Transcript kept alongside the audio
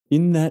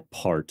In that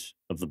part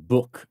of the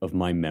book of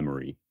my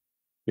memory,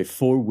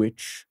 before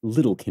which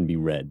little can be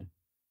read,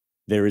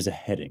 there is a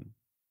heading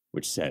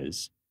which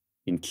says,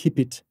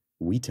 Incipit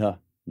Vita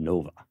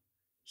Nova.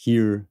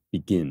 Here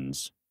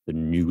begins the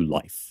new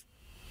life.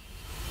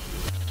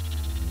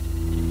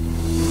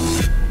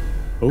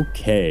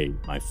 Okay,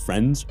 my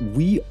friends,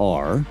 we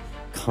are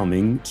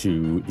coming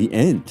to the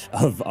end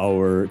of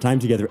our time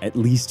together, at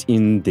least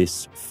in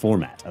this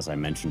format. As I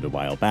mentioned a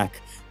while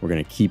back, we're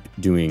going to keep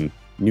doing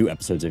new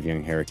episodes of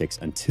Young Heretics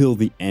until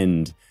the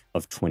end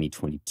of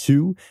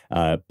 2022,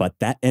 but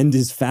that end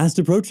is fast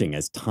approaching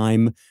as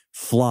time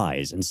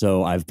flies. And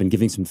so I've been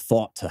giving some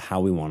thought to how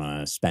we want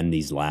to spend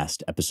these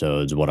last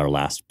episodes, what our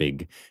last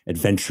big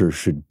adventure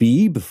should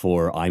be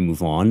before I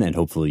move on, and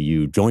hopefully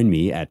you join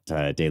me at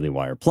Daily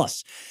Wire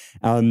Plus.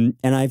 And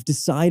I've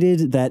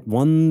decided that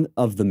one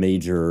of the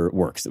major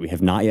works that we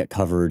have not yet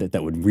covered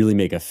that would really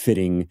make a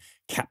fitting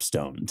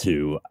capstone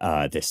to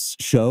this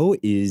show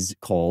is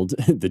called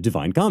The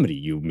Divine Comedy.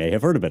 You may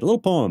have heard of it, a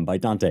little poem by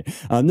Dante.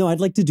 No,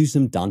 I'd like to do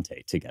some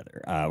Dante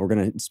together. We're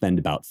going to spend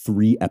about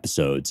 3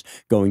 episodes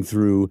going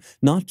through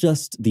not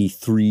just the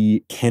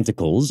 3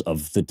 canticles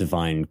of the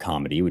Divine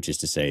Comedy, which is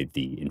to say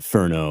the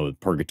Inferno,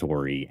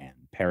 Purgatory, and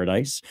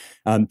Paradise,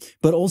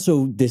 but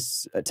also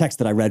this text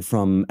that I read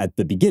from at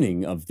the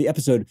beginning of the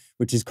episode,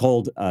 which is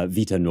called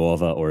Vita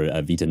Nova or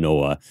Vita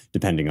Noa,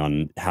 depending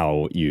on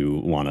how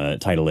you want to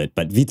title it.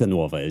 But Vita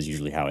Nova is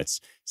usually how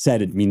it's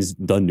said. It means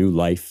the new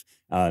life.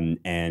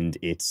 And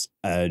it's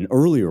an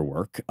earlier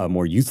work, a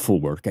more youthful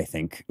work, I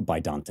think, by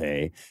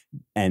Dante.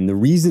 And the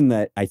reason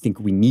that I think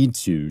we need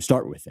to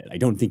start with it, I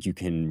don't think you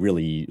can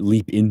really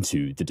leap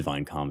into the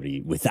Divine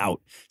Comedy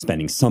without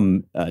spending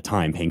some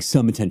time paying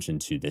some attention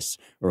to this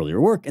earlier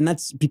work. And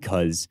that's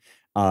because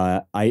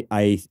I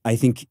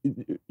think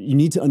you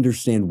need to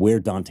understand where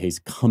Dante's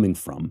coming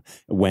from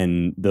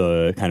when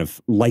the kind of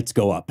lights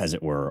go up, as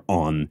it were,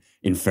 on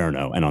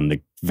Inferno and on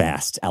the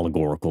vast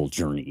allegorical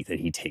journey that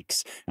he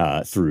takes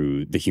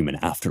through the human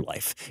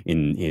afterlife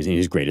in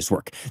his greatest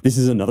work. This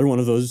is another one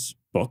of those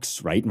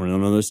books, right? One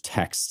of those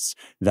texts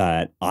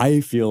that I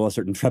feel a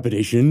certain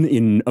trepidation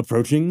in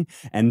approaching,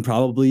 and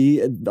probably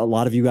a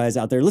lot of you guys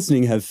out there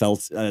listening have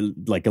felt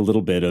like a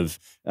little bit of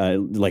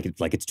like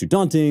it's too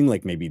daunting,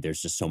 like maybe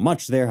there's just so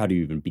much there. How do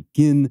you even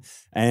begin?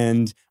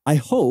 And I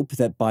hope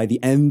that by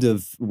the end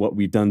of what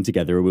we've done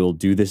together, we'll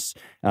do this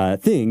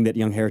thing that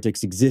Young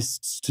Heretics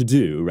exists to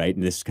do, right?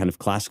 This kind of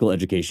classical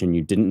education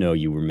you didn't know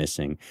you were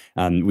missing.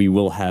 We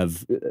will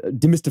have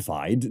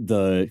demystified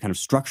the kind of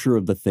structure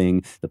of the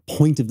thing, the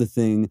point of the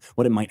thing,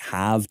 what it might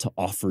have to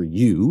offer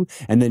you,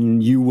 and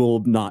then you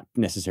will not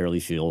necessarily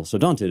feel so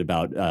daunted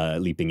about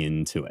leaping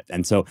into it.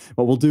 And so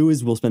what we'll do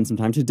is we'll spend some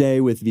time today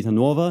with Vita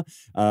Nova.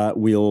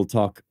 We'll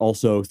talk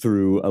also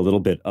through a little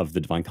bit of the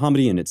Divine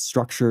Comedy and its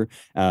structure,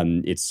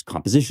 its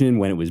composition,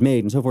 when it was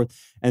made, and so forth.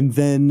 And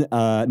then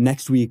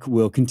next week,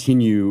 we'll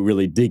continue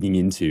really digging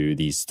into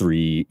these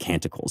 3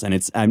 canticles.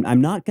 And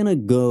I'm not going to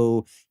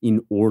go in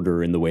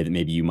order in the way that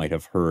maybe you might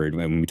have heard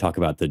when we talk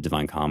about the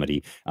Divine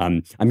Comedy.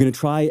 I'm going to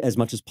try as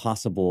much as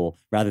possible,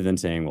 rather than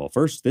saying, well,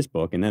 first this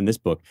book and then this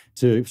book,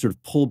 to sort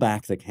of pull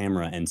back the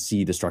camera and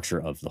see the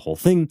structure of the whole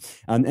thing.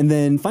 And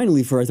then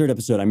finally, for our 3rd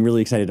episode, I'm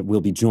really excited that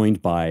we'll be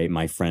joined by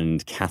my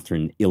friend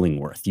Catherine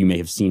Illingworth. You may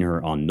have seen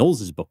her on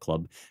Knowles' book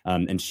club,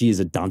 and she is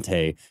a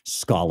Dante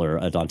scholar,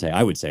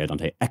 I would say a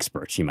Dante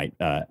expert. She might,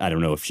 I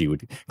don't know if she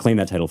would claim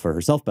that title for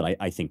herself, but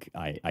I think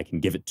I can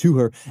give it to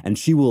her, and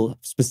she will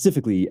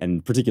specifically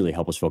and particularly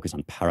help us focus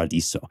on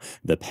Paradiso,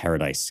 the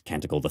Paradise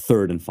Canticle, the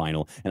 3rd and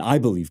final, and I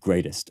believe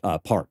greatest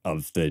part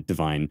of the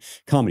Divine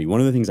Comedy. One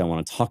of the things I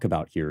want to talk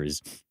about here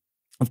is,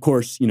 of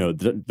course, you know,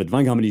 the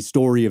Divine Comedy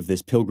story of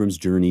this pilgrim's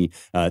journey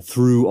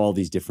through all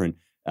these different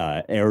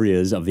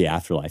areas of the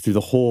afterlife, through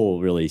the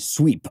whole really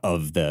sweep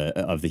of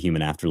the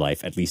human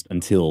afterlife, at least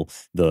until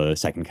the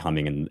second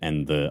coming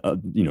and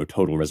the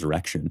total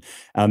resurrection.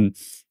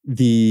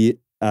 The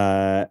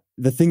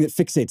thing that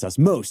fixates us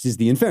most is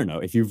the Inferno.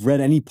 If you've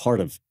read any part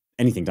of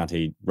anything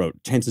Dante wrote,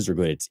 chances are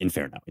good it's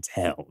Inferno. It's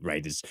hell,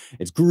 right?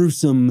 It's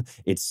gruesome.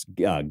 It's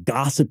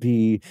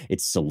gossipy.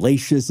 It's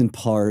salacious in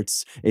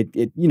parts.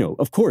 It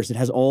of course, it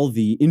has all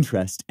the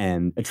interest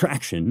and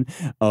attraction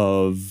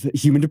of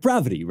human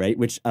depravity, right?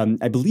 Which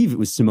I believe it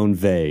was Simone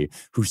Weil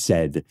who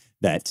said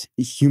that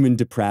human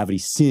depravity,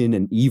 sin,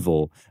 and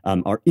evil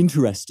are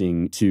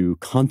interesting to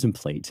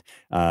contemplate.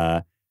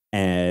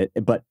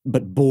 But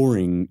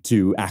boring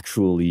to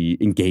actually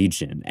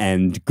engage in,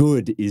 and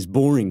good is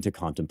boring to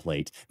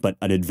contemplate, but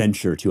an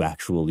adventure to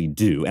actually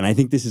do. And I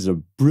think this is a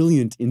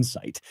brilliant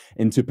insight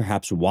into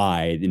perhaps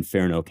why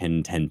Inferno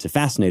can tend to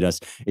fascinate us.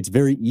 It's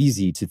very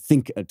easy to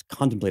think,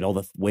 contemplate all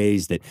the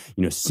ways that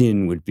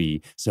sin would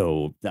be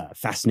so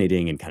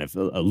fascinating and kind of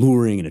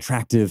alluring and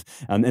attractive,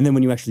 and then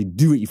when you actually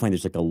do it, you find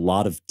there's like a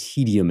lot of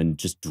tedium and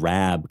just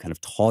drab kind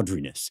of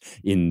tawdriness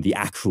in the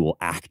actual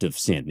act of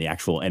sin, the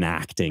actual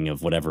enacting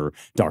of whatever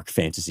dark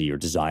fantasy or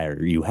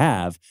desire you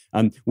have.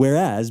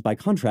 Whereas, by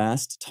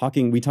contrast,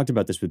 we talked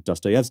about this with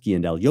Dostoevsky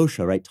and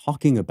Alyosha, right?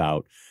 Talking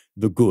about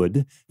the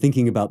good,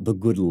 thinking about the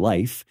good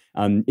life,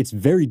 it's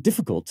very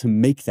difficult to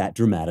make that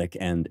dramatic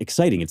and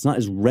exciting. It's not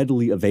as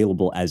readily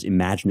available as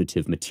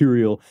imaginative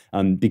material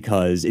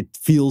because it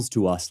feels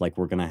to us like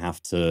we're going to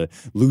have to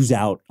lose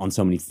out on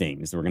so many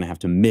things. We're going to have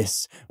to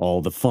miss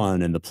all the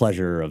fun and the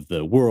pleasure of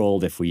the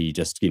world if we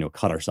just,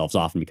 cut ourselves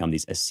off and become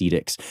these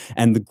ascetics.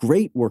 And the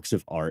great works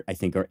of art, I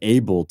think, are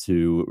able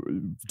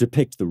to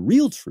depict the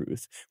real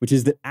truth, which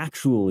is that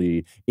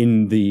actually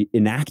in the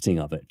enacting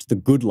of it, the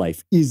good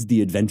life is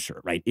the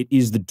adventure, right? It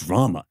is the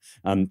drama.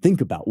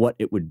 Think about what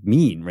it would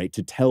mean, right,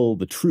 to tell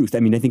the truth. I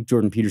mean, I think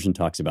Jordan Peterson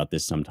talks about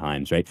this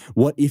sometimes, right?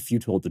 What if you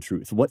told the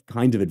truth? What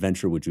kind of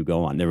adventure would you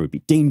go on? There would be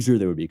danger,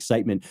 there would be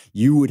excitement.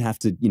 You would have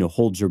to,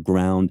 hold your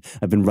ground.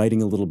 I've been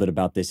writing a little bit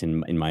about this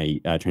in my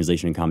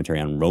translation and commentary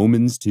on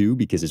Romans too,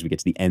 because as we get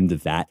to the end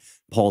of that,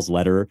 Paul's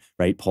letter,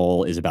 right?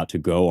 Paul is about to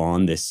go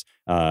on this,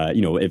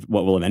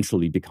 what will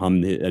eventually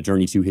become a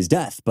journey to his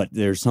death. But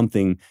there's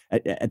something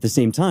at the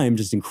same time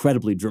just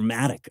incredibly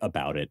dramatic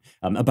about it,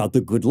 about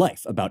the good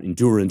life, about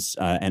endurance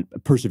and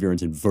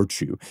perseverance and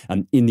virtue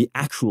in the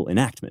actual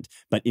enactment.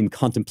 But in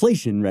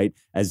contemplation, right,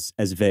 as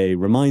Vey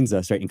reminds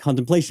us, right, in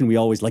contemplation, we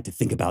always like to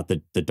think about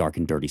the dark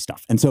and dirty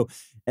stuff. And so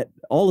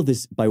all of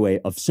this by way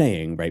of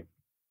saying, right,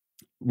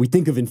 we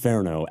think of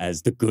Inferno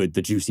as the good,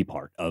 the juicy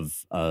part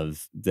of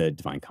the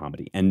Divine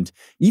Comedy. And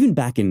even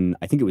back in,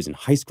 I think it was in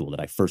high school that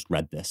I first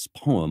read this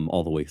poem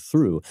all the way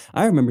through,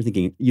 I remember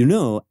thinking,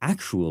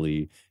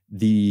 actually,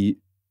 the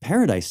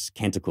Paradise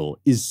Canticle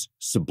is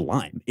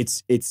sublime.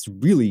 It's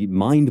really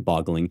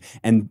mind-boggling.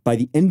 And by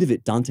the end of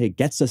it, Dante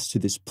gets us to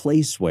this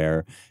place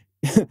where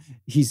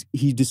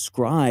he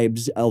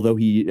describes, although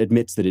he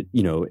admits that it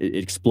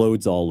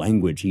explodes all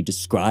language, he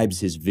describes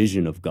his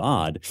vision of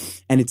God,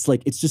 and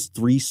it's just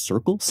three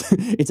circles.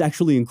 It's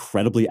actually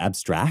incredibly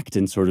abstract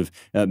and sort of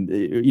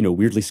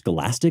weirdly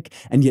scholastic,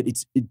 and yet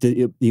it's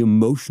the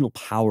emotional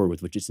power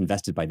with which it's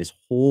invested by this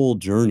whole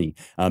journey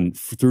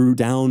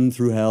down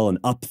through hell and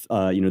up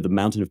the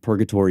mountain of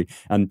purgatory.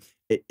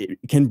 It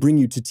can bring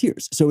you to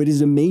tears. So it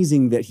is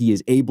amazing that he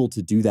is able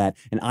to do that.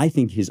 And I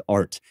think his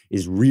art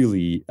is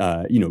really,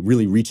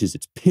 really reaches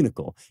its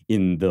pinnacle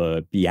in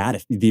the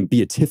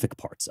beatific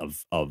parts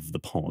of the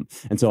poem.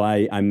 And so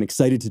I'm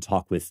excited to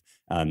talk with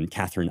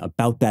Catherine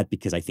about that,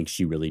 because I think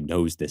she really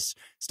knows this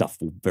stuff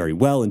very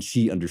well, and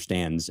she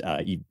understands,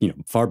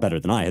 far better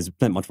than I, has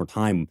spent much more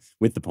time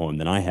with the poem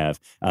than I have,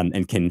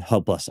 and can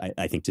help us,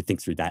 I think, to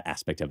think through that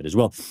aspect of it as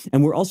well.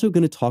 And we're also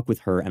going to talk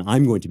with her, and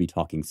I'm going to be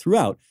talking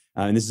throughout,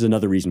 and this is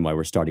another reason why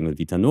we're starting with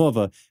Vita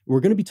Nuova. We're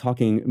going to be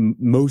talking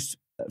most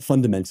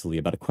fundamentally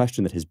about a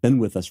question that has been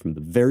with us from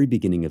the very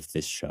beginning of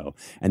this show,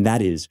 and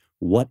that is,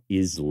 what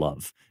is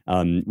love?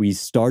 We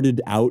started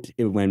out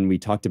when we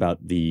talked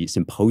about the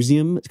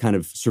symposium, kind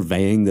of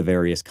surveying the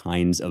various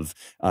kinds of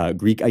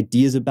Greek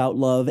ideas about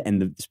love,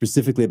 and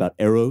specifically about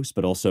eros,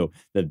 but also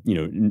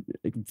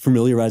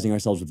familiarizing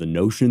ourselves with the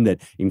notion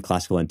that in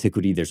classical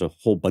antiquity there's a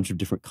whole bunch of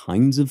different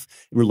kinds of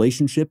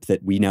relationship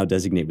that we now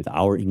designate with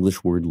our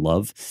English word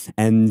love.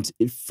 And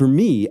for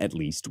me, at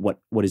least, what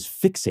is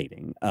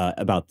fixating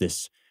about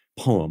this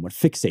poem, what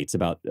fixates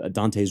about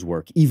Dante's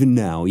work, even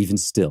now, even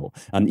still,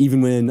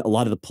 even when a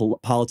lot of the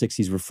politics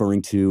he's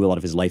referring to, a lot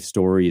of his life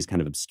story is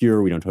kind of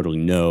obscure, we don't totally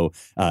know,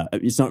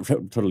 it's not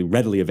totally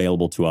readily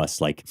available to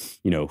us, like,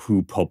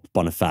 who Pope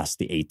Boniface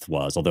VIII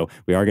was, although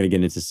we are going to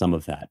get into some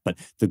of that. But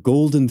the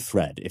golden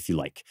thread, if you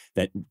like,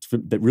 that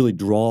really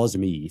draws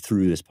me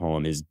through this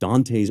poem is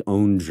Dante's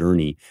own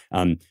journey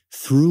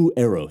through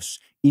eros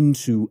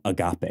into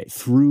agape,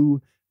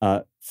 through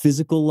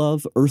physical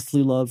love,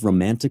 earthly love,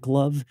 romantic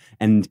love,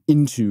 and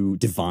into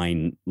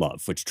divine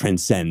love, which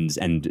transcends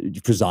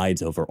and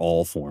presides over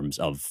all forms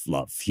of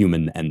love,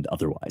 human and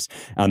otherwise.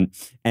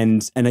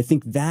 And I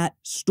think that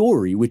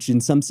story, which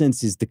in some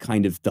sense is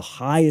the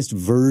highest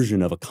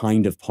version of a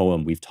kind of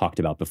poem we've talked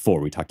about before.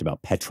 We talked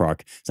about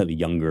Petrarch, slightly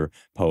younger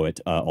poet,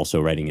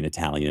 also writing in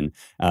Italian.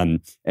 And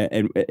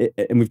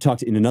we've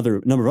talked in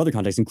another number of other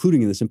contexts,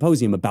 including in the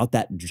symposium, about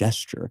that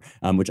gesture,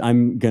 which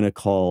I'm going to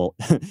call,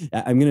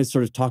 I'm going to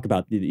sort of talk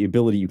about the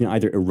ability, you can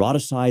either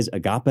eroticize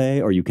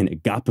agape or you can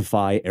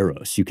agapify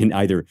eros. You can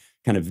either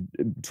kind of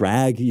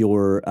drag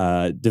your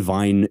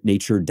divine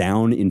nature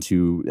down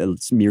into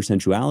mere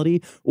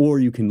sensuality, or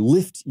you can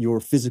lift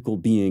your physical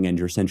being and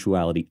your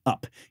sensuality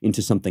up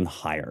into something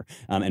higher.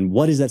 And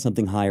what is that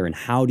something higher, and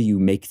how do you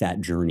make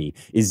that journey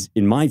is,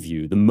 in my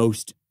view, the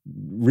most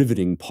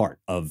riveting part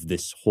of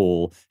this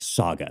whole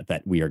saga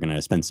that we are going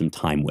to spend some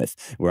time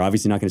with. We're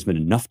obviously not going to spend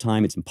enough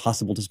time. It's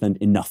impossible to spend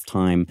enough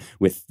time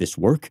with this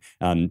work.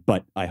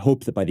 But I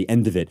hope that by the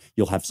end of it,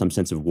 you'll have some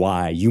sense of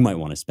why you might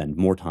want to spend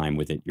more time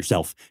with it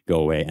yourself.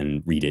 Go away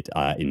and read it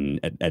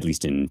at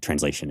least in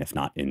translation, if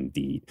not in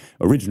the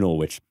original,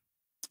 which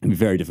can be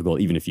very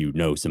difficult, even if you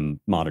know some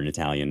modern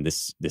Italian.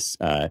 This is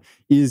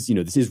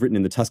written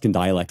in the Tuscan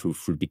dialect,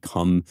 which would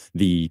become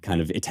the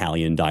kind of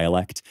Italian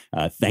dialect,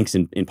 thanks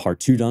in part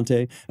to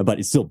Dante, but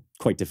it's still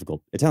quite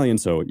difficult Italian,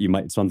 so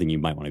something you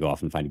might want to go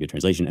off and find a good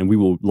translation, and we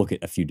will look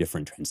at a few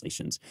different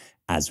translations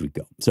as we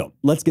go. So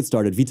let's get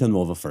started. Vita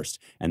Nuova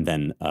first, and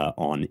then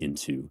on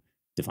into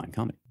Divine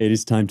Comedy. It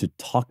is time to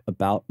talk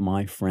about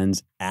my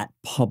friends at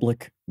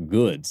Public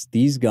Goods.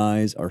 These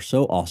guys are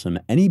so awesome.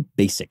 Any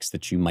basics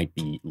that you might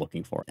be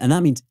looking for. And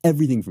that means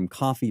everything from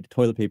coffee to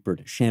toilet paper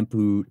to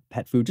shampoo,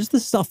 pet food, just the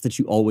stuff that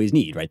you always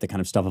need, right? The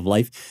kind of stuff of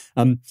life.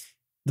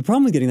 The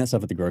problem with getting that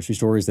stuff at the grocery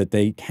store is that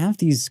they have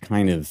these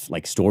kind of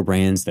like store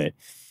brands that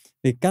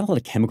they've got a lot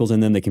of chemicals in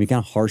them. They can be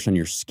kind of harsh on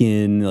your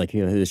skin. Like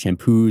the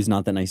shampoo's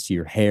not that nice to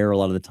your hair a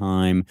lot of the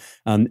time.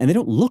 And they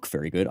don't look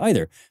very good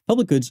either.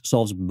 Public Goods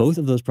solves both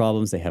of those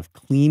problems. They have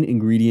clean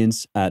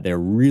ingredients. They're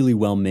really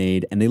well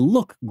made and they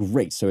look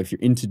great. So if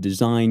you're into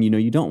design,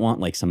 you don't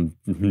want like some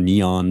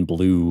neon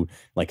blue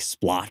like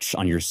splotch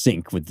on your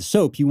sink with the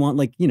soap. You want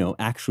like,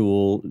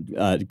 actual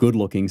good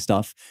looking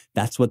stuff.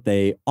 That's what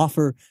they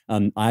offer.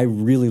 I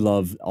really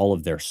love all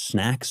of their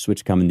snacks,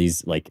 which come in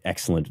these like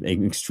excellent,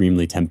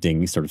 extremely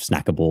tempting sort of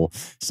snackable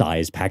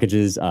size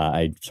packages.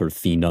 I sort of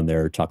fiend on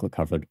their chocolate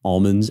covered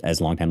almonds, as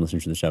longtime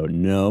listeners to the show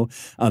know.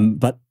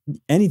 But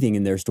anything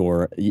in their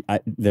store,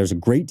 there's a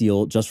great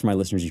deal just for my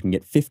listeners. You can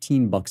get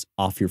 $15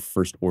 off your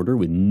first order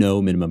with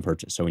no minimum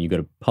purchase. So when you go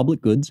to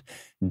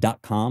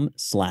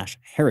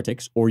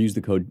publicgoods.com/heretics or use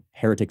the code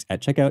heretics at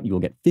checkout, you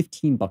will get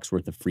 $15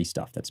 worth of free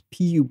stuff. That's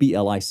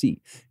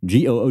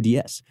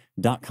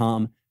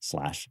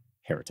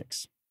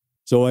publicgoods.com/heretics.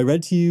 So I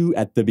read to you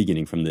at the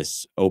beginning from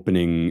this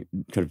opening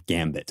kind of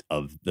gambit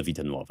of the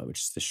Vita Nuova, which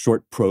is the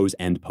short prose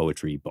and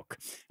poetry book,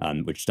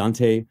 which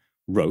Dante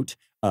wrote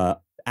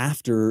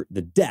after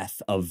the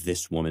death of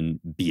this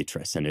woman,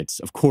 Beatrice. And it's,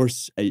 of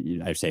course,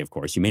 I say, of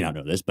course, you may not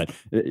know this, but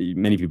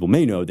many people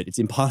may know that it's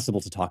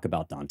impossible to talk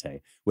about Dante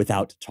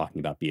without talking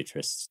about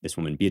Beatrice, this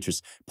woman,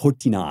 Beatrice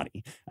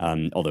Portinari,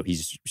 although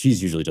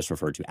she's usually just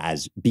referred to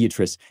as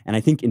Beatrice. And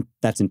I think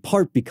that's in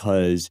part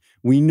because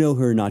we know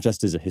her not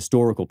just as a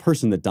historical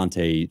person that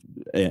Dante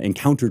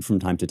encountered from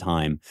time to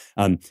time,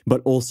 but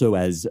also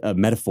as a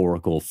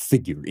metaphorical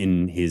figure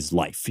in his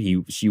life.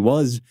 She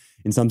was,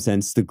 in some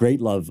sense, the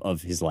great love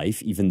of his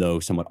life, even though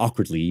somewhat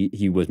awkwardly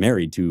he was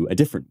married to a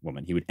different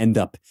woman. He would end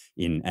up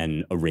in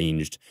an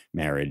arranged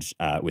marriage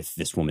with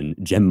this woman,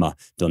 Gemma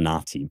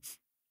Donati.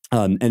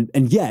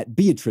 And yet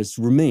Beatrice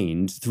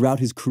remained throughout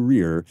his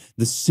career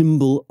the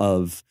symbol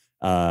of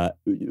the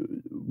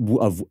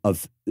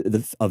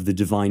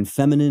divine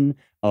feminine,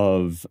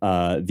 of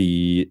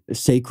the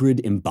sacred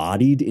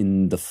embodied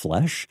in the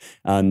flesh,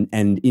 and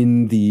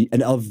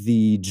of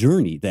the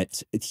journey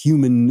that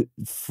human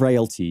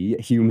frailty,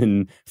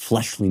 human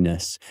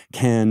fleshliness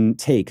can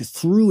take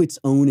through its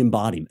own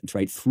embodiment,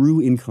 right, through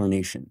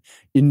incarnation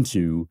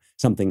into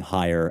something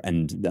higher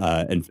and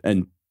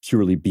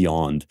purely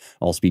beyond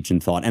all speech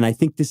and thought. And I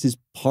think this is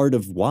part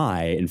of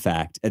why, in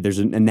fact, there's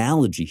an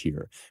analogy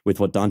here with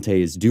what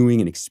Dante is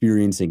doing and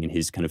experiencing in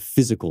his kind of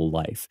physical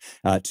life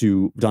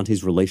to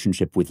Dante's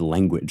relationship with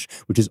language,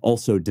 which is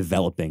also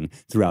developing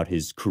throughout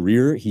his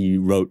career. He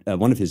wrote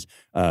one of his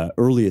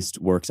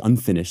earliest works,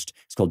 unfinished.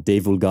 It's called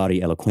De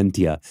Vulgari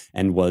Eloquentia,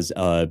 and was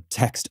a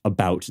text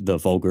about the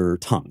vulgar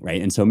tongue,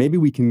 right? And so maybe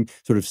we can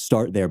sort of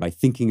start there by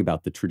thinking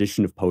about the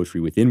tradition of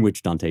poetry within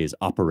which Dante is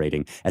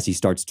operating as he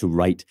starts to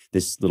write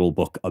this little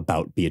book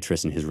about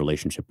Beatrice and his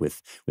relationship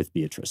with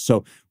Beatrice.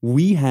 So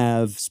we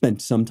have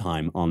spent some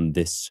time on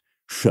this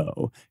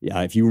show.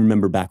 If you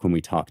remember back when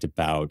we talked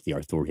about the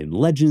Arthurian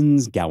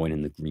legends, Gawain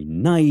and the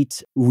Green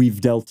Knight,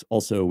 we've dealt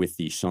also with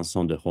the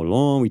Chanson de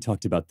Roland. We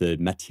talked about the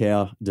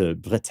Matière de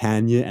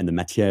Bretagne and the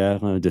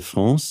Matière de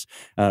France,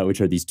 which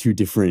are these two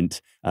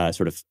different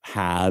sort of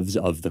halves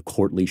of the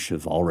courtly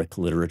chivalric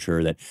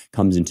literature that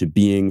comes into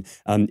being.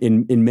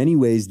 In many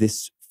ways,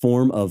 this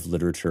form of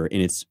literature,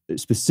 in its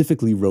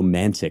specifically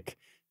romantic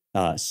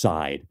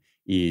side,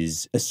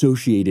 is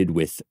associated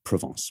with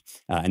Provence.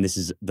 And this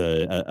is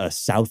a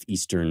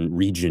southeastern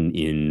region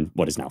in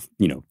what is now,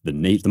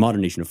 the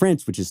modern nation of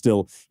France, which is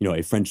still,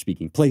 a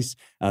French-speaking place.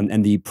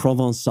 And the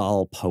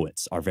Provençal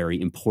poets are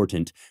very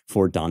important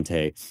for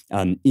Dante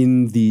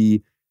in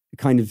the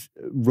kind of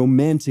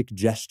romantic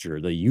gesture,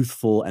 the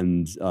youthful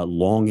and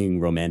longing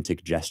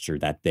romantic gesture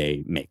that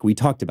they make. We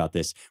talked about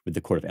this with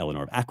the court of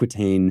Eleanor of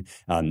Aquitaine,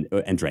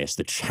 Andreas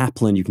the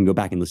Chaplain. You can go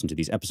back and listen to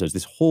these episodes.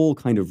 This whole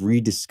kind of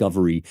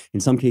rediscovery, in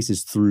some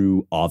cases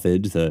through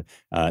Ovid, the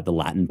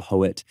Latin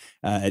poet,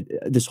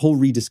 this whole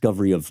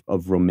rediscovery of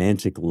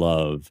romantic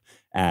love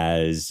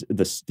as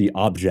the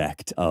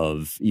object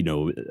of,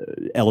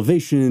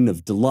 elevation,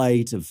 of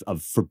delight,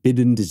 of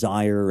forbidden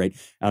desire, right?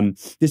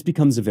 This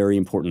becomes a very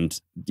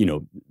important,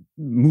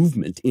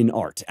 movement in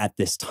art at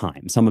this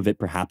time. Some of it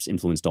perhaps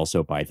influenced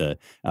also by the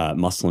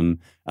Muslim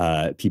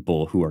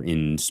people who are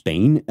in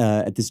Spain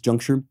at this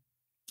juncture.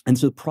 And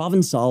so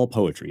Provençal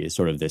poetry is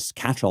sort of this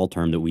catch-all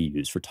term that we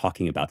use for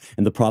talking about,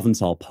 and the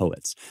Provençal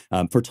poets,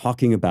 for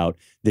talking about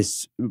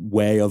this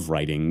way of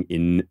writing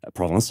in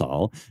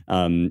Provençal,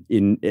 and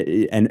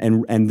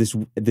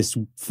this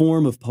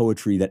form of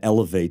poetry that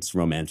elevates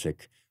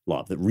romantic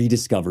love, that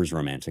rediscovers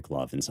romantic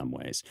love in some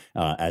ways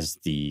as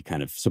the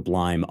kind of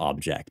sublime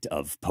object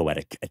of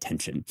poetic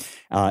attention.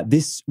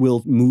 This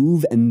will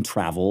move and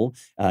travel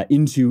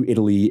into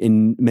Italy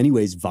in many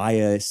ways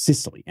via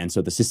Sicily. And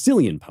so the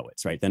Sicilian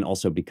poets, right, then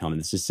also become in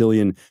the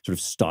Sicilian sort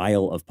of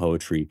style of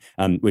poetry,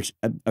 which,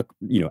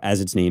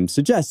 as its name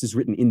suggests, is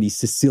written in the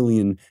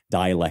Sicilian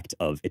dialect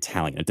of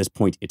Italian. At this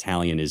point,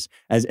 Italian is,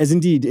 as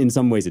indeed in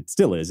some ways it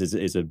still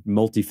is a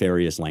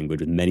multifarious language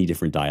with many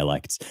different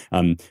dialects.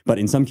 But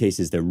in some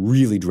cases, they're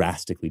really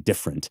drastically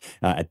different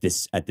at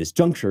this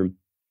juncture.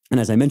 And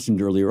as I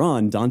mentioned earlier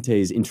on,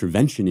 Dante's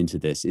intervention into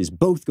this is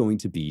both going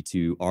to be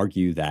to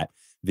argue that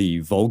the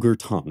vulgar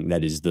tongue,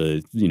 that is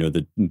the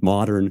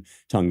modern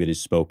tongue that is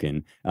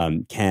spoken,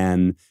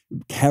 can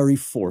carry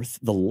forth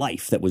the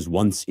life that was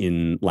once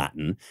in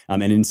Latin,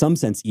 and in some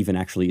sense even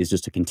actually is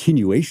just a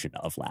continuation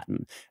of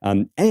Latin.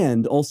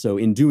 And also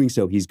in doing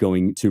so, he's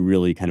going to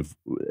really kind of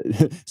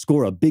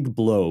score a big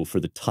blow for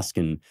the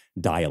Tuscan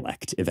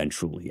dialect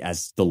eventually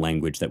as the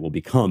language that will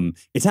become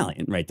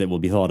Italian, right? That will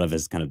be thought of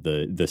as kind of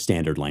the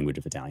standard language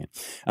of Italian.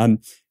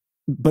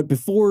 But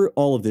before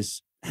all of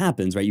this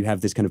happens, right, you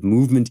have this kind of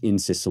movement in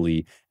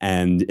Sicily,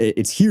 and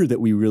it's here that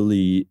we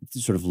really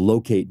sort of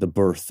locate the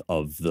birth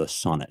of the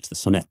sonnet, the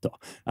sonetto,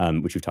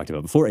 which we've talked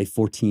about before, a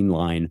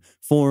 14-line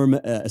form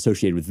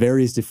associated with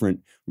various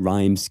different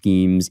rhyme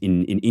schemes.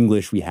 In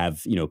English, we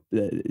have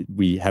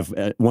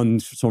one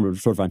sort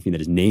of rhyme scheme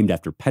that is named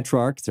after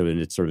Petrarch, so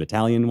it's sort of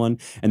Italian one,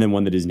 and then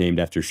one that is named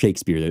after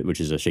Shakespeare,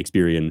 which is a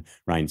Shakespearean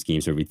rhyme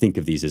scheme. So we think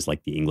of these as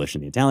like the English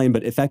and the Italian,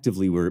 but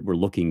effectively we're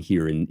looking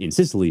here in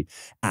Sicily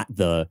at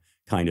the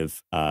kind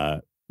of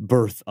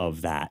birth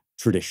of that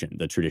tradition,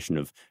 the tradition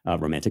of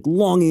romantic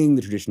longing,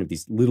 the tradition of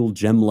these little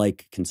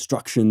gem-like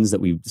constructions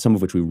that some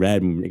of which we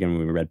read, again,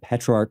 when we read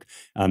Petrarch,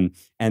 and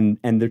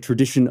the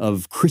tradition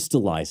of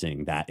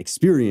crystallizing that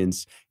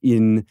experience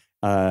in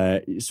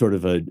sort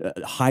of a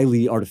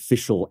highly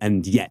artificial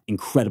and yet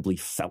incredibly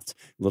felt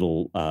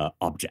little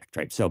object,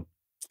 right? So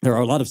there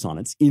are a lot of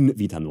sonnets in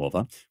Vita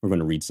Nuova. We're going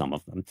to read some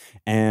of them.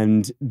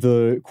 And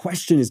the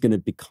question is going to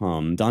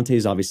become, Dante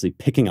is obviously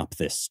picking up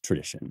this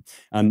tradition,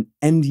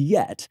 and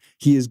yet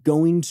he is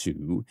going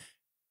to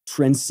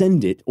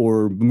transcend it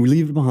or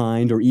leave it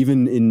behind, or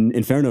even in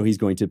Inferno, he's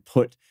going to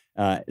put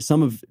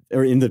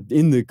in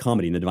the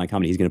comedy, in the Divine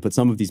Comedy, he's going to put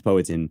some of these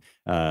poets in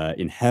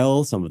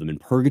hell, some of them in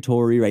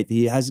purgatory, right?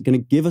 He has going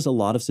to give us a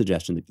lot of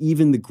suggestion that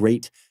even the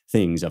great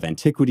things of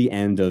antiquity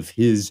and of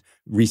his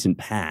recent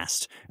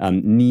past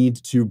need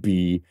to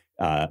be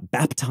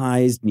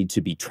baptized, need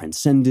to be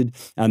transcended.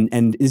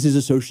 And this is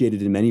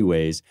associated in many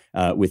ways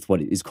with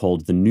what is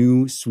called the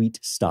new sweet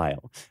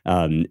style.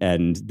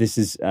 And this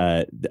is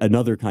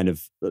another kind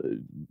of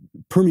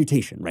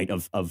permutation, right,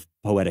 of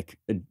poetic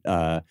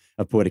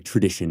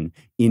tradition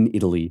in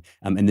Italy.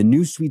 And the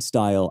new sweet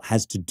style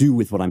has to do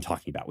with what I'm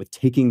talking about, with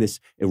taking this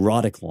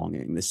erotic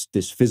longing,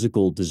 this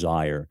physical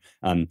desire,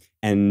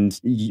 and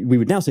we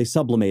would now say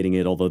sublimating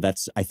it, although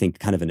that's, I think,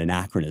 kind of an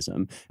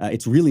anachronism.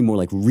 It's really more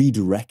like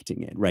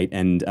redirecting it, right?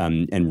 And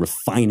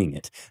refining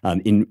it,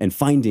 and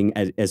finding,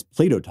 as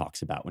Plato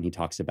talks about when he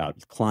talks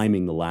about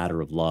climbing the ladder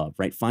of love,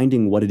 right?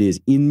 Finding what it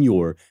is in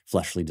your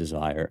fleshly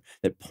desire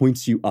that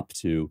points you up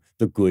to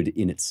the good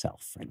in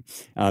itself, right?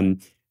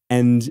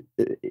 And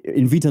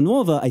in Vita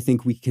Nuova, I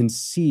think we can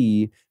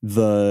see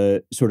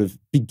the sort of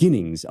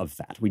beginnings of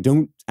that. We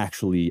don't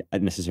actually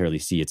necessarily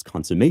see its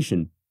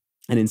consummation.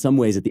 And in some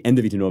ways, at the end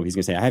of Vita Nuova, he's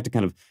going to say, I have to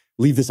kind of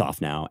leave this off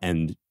now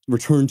and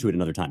return to it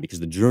another time, because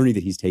the journey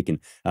that he's taken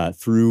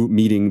through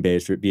meeting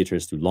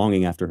Beatrice, through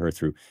longing after her,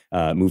 through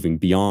moving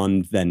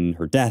beyond then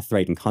her death,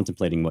 right, and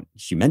contemplating what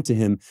she meant to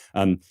him,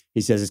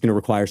 he says it's going to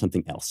require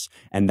something else.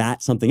 And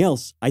that something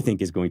else, I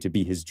think, is going to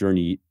be his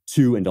journey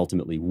to and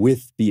ultimately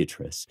with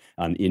Beatrice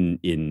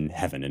in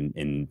heaven and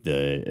in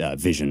the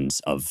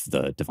visions of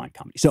the Divine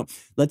Comedy. So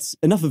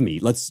enough of me.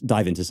 Let's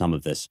dive into some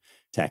of this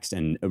text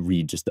and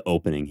read just the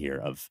opening here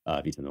of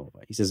Vita Nuova.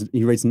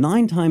 He writes,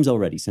 9 times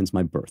already since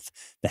my birth,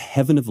 the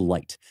heaven of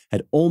light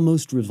had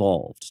almost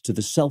revolved to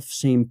the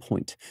self-same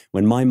point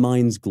when my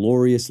mind's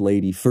glorious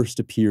lady first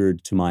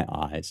appeared to my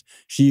eyes,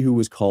 she who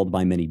was called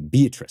by many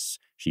Beatrice,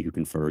 she who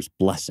confers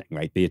blessing,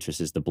 right? Beatrice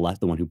is the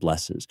one who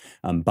blesses,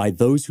 by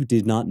those who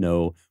did not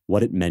know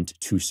what it meant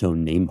to so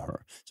name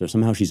her. So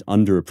somehow she's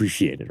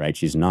underappreciated, right?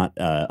 She's not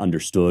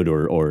understood,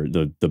 or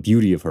the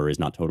beauty of her is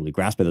not totally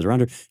grasped by those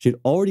around her. She had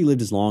already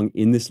lived as long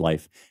in this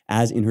life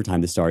as in her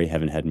time the starry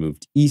heaven had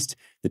moved east,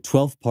 the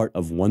 12th part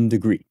of 1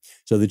 degree,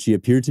 so that she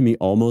appeared to me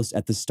almost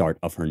at the start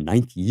of her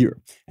 9th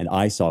year, and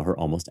I saw her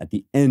almost at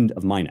the end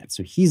of my 9th.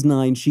 So he's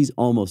 9, she's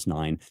almost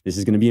 9. This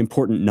is going to be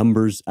important.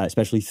 Numbers,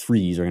 especially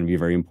 3s, are going to be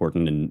very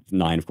important, and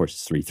 9, of course,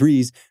 is 3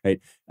 3s,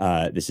 right?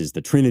 This is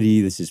the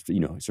Trinity. This is,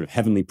 sort of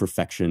heavenly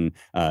perfection,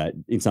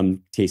 in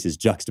some cases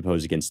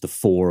juxtaposed against the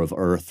 4 of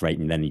earth, right?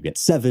 And then you get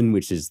 7,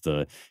 which is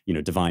the,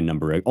 divine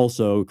number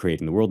also,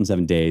 creating the world in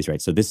 7 days, right?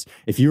 So this,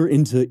 if you're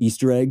into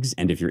Easter eggs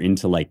and if you're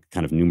into like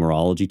kind of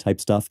numerology type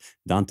stuff,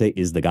 Dante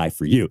is the guy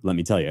for you, let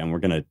me tell you. And we're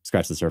going to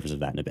scratch the surface of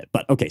that in a bit.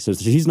 But okay, so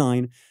she's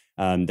 9.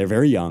 They're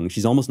very young.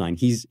 She's almost 9.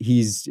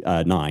 He's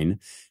 9.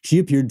 She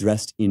appeared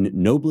dressed in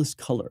noblest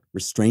color,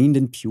 restrained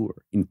and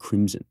pure, in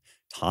crimson,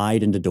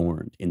 tied and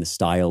adorned in the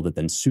style that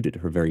then suited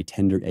her very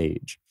tender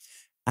age.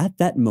 At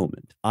that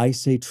moment, I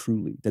say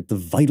truly that the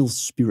vital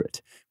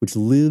spirit, which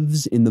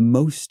lives in the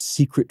most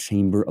secret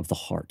chamber of the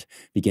heart,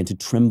 began to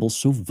tremble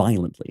so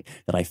violently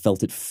that I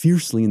felt it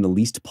fiercely in the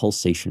least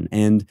pulsation,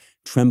 and,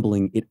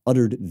 trembling, it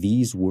uttered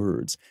these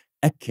words,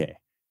 Ecce,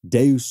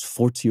 Deus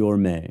fortior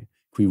me,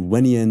 qui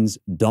veniens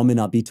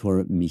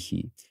dominabitur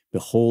mihi.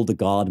 Behold a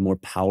God more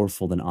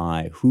powerful than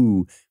I,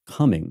 who,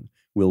 coming,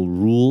 will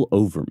rule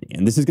over me.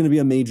 And this is going to be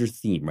a major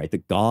theme, right? The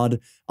God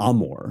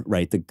Amor,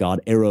 right? The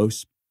God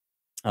Eros,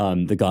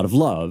 the god of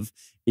love,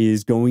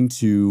 is going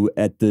to,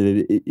 at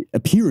the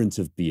appearance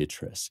of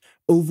Beatrice,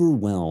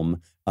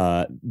 overwhelm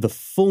the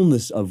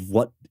fullness of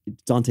what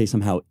Dante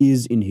somehow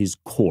is in his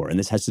core. And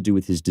this has to do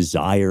with his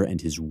desire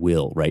and his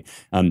will, right?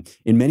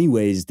 In many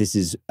ways, this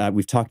is,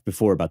 we've talked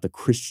before about the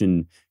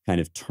Christian kind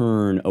of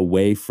turn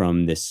away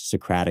from this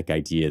Socratic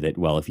idea that,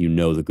 well, if you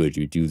know the good,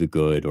 you do the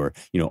good, or,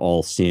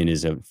 all sin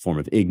is a form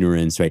of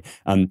ignorance, right?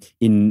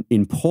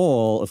 In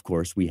Paul, of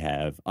course, we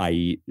have,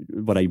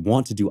 what I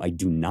want to do, I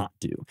do not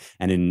do.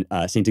 And in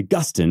St.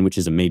 Augustine, which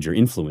is a major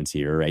influence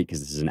here, right?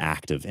 Because this is an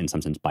act of, in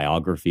some sense,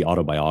 biography,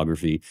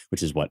 autobiography,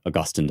 which is what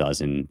Augustine does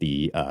in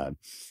the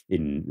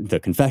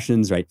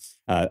Confessions, right?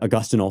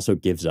 Augustine also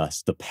gives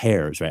us the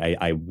pairs, right?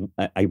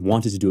 I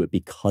wanted to do it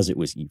because it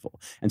was evil.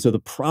 And so the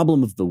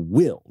problem of the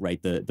will,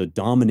 right? The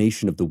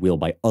domination of the will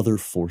by other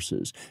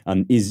forces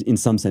is in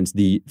some sense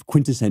the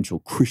quintessential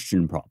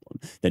Christian problem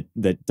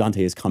that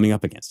Dante is coming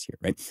up against here,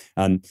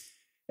 right?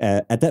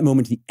 At that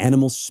moment, the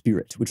animal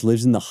spirit, which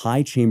lives in the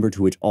high chamber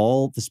to which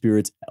all the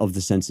spirits of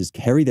the senses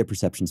carry their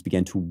perceptions,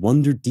 began to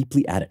wonder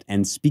deeply at it,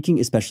 and speaking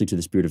especially to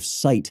the spirit of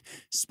sight,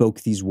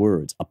 spoke these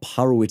words,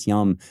 apparuit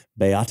iam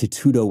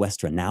beatitudo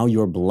vestra, now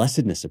your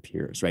blessedness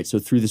appears, right? So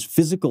through this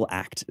physical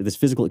act, this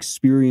physical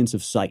experience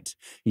of sight,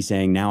 he's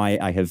saying, now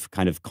I have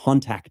kind of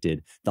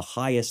contacted the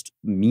highest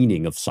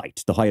meaning of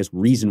sight, the highest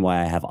reason why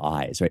I have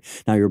eyes, right?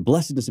 Now your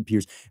blessedness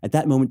appears. At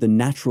that moment, the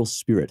natural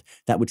spirit,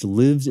 that which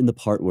lives in the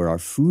part where our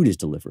food is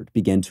delivered,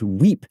 began to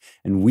weep,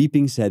 and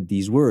weeping said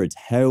these words,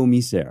 Heu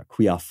miser,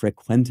 quia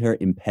frequenter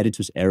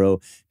impeditus ero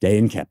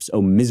deinceps,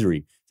 O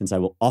misery, since I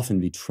will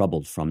often be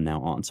troubled from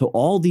now on. So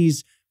all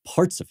these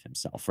parts of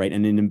himself, right?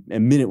 And in a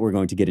minute, we're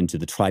going to get into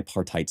the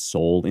tripartite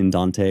soul in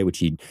Dante, which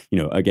he,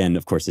 again,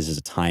 of course, this is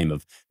a time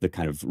of the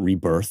kind of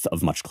rebirth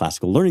of much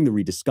classical learning, the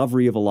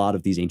rediscovery of a lot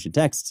of these ancient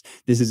texts.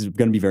 This is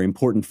going to be very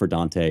important for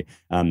Dante.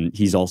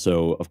 He's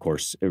also, of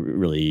course,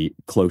 really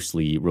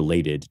closely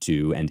related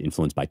to and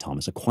influenced by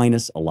Thomas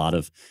Aquinas. A lot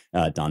of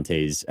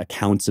Dante's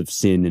accounts of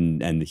sin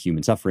and the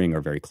human suffering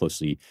are very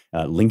closely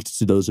linked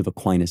to those of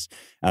Aquinas.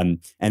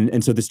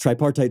 And so this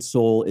tripartite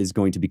soul is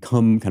going to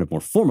become kind of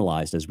more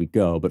formalized as we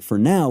go. But for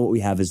now, what we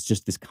have is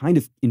just this kind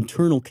of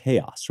internal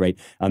chaos, right?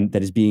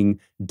 That is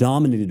being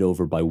dominated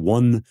over by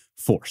one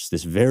force,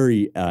 this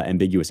very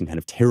ambiguous and kind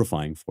of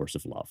terrifying force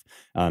of love.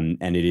 And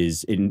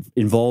it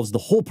involves the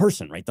whole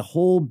person, right? The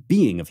whole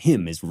being of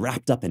him is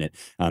wrapped up in it.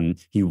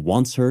 He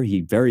wants her.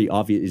 He very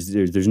obvious,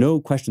 there's no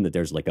question that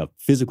there's like a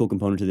physical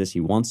component to this.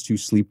 He wants to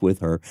sleep with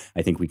her.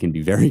 I think we can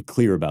be very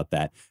clear about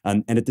that.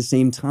 And at the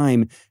same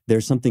time,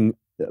 there's something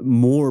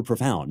more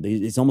profound.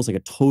 It's almost like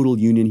a total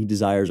union he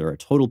desires, or a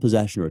total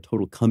possession, or a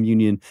total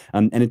communion.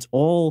 And it's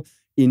all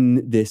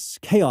in this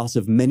chaos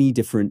of many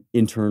different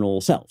internal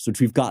selves, which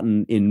we've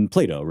gotten in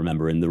Plato,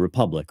 remember, in the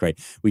Republic, right?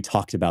 We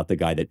talked about the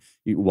guy that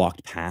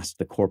walked past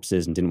the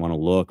corpses and didn't want to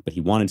look, but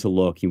he wanted to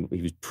look. He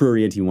was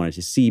prurient, he wanted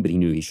to see, but he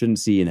knew he shouldn't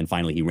see. And then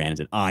finally he ran and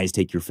said, eyes,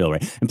 take your fill,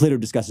 right? And Plato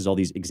discusses all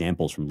these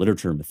examples from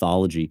literature and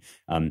mythology.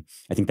 I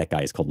think that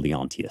guy is called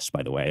Leontius,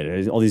 by the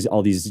way.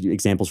 All these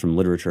examples from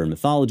literature and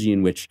mythology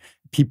in which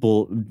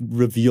people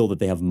reveal that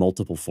they have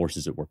multiple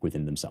forces at work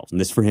within themselves. And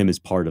this for him is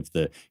part of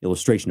the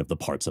illustration of the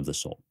parts of the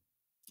soul.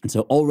 And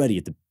so already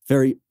at the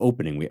very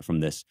opening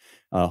from this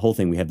whole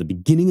thing, we have the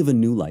beginning of a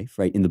new life,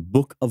 right? In the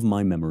book of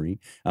my memory,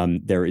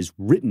 there is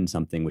written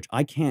something which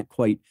I can't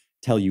quite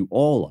tell you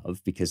all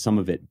of, because some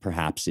of it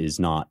perhaps is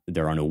not,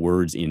 there are no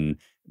words in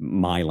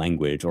my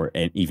language or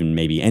even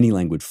maybe any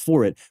language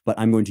for it, but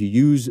I'm going to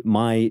use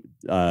my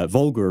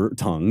vulgar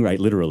tongue, right,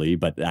 literally,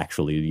 but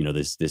actually,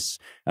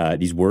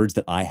 these words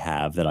that I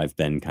have that I've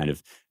been kind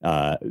of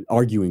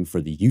arguing for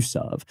the use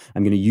of,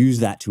 I'm going to use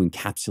that to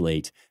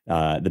encapsulate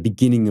the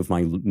beginning of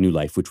my new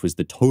life, which was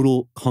the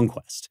total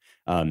conquest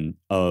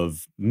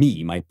of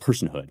me, my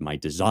personhood, my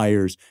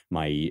desires,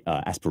 my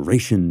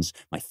aspirations,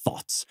 my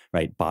thoughts,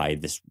 right, by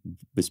this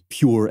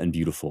pure and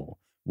beautiful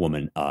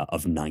woman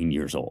of 9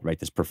 years old, right?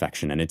 This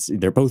perfection. And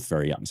they're both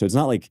very young. So it's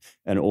not like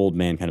an old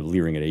man kind of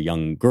leering at a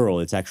young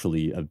girl. It's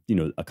actually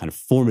a kind of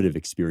formative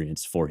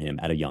experience for him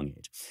at a young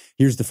age.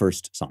 Here's the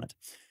first sonnet.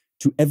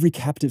 To every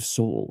captive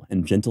soul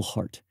and gentle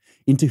heart,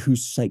 into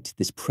whose sight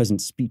this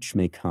present speech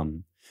may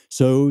come,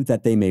 so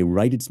that they may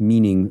write its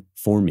meaning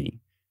for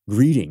me,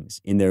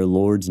 greetings in their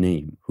Lord's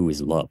name, who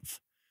is love.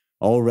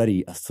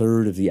 Already a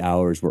third of the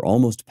hours were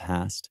almost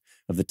past,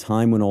 of the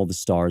time when all the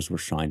stars were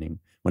shining,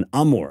 when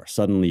Amor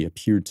suddenly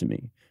appeared to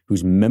me,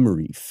 whose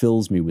memory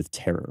fills me with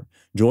terror.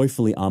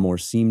 Joyfully Amor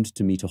seemed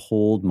to me to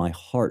hold my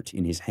heart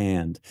in his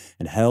hand,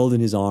 and held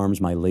in his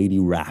arms my lady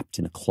wrapped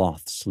in a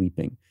cloth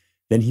sleeping.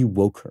 Then he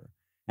woke her,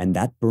 and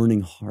that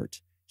burning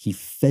heart he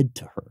fed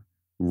to her,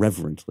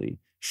 reverently,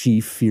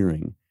 she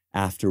fearing.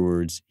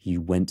 Afterwards he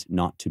went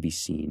not to be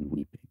seen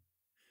weeping.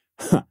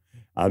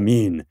 I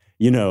mean,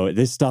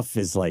 this stuff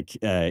is like,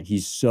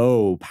 he's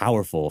so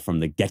powerful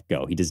from the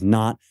get-go. He does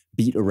not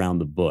beat around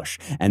the bush.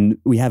 And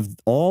we have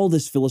all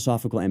this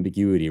philosophical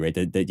ambiguity, right?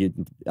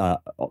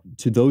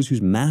 To those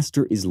whose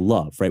master is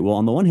love, right? Well,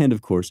 on the one hand,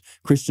 of course,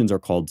 Christians are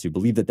called to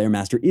believe that their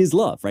master is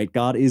love, right?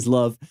 God is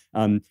love.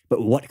 But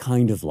what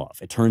kind of love?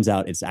 It turns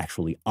out it's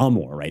actually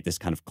Amor, right? This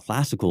kind of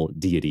classical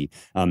deity,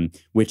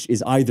 which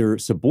is either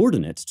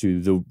subordinate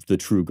to the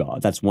true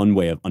God. That's one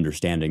way of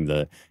understanding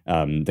the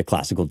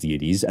classical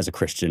deities as a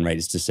Christian, right?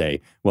 Is to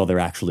say, well, they're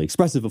actually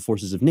expressive of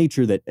forces of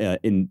nature that,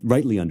 in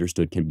rightly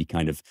understood, can be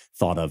kind of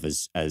thought of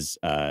as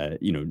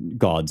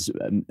God's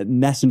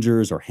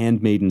messengers or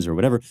handmaidens or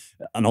whatever.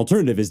 An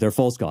alternative is they're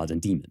false gods and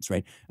demons,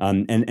 right?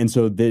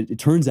 So it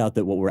turns out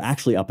that what we're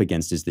actually up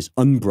against is this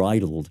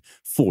unbridled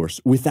force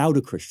without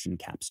a Christian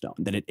capstone,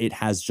 that it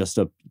has just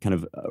a kind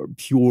of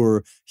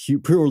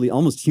purely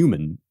almost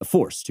human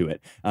force to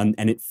it.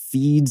 And it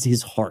feeds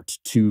his heart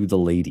to the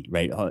lady,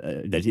 right?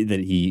 That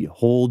he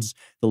holds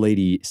the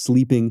lady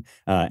sleeping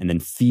and then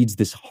feeds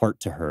this heart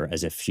to her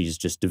as if she's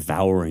just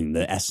devouring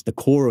the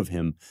core of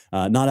him,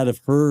 not out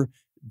of her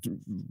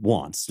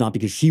wants, not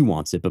because she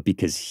wants it, but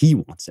because he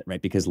wants it,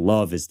 right? Because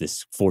love is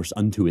this force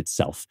unto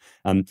itself.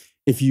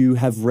 If you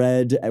have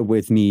read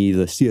with me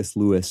the C.S.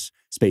 Lewis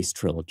space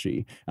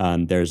trilogy,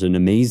 there's an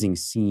amazing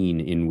scene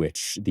in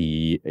which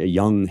the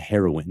young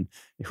heroine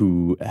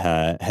who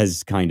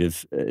has kind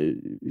of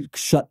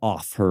shut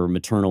off her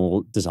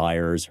maternal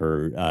desires,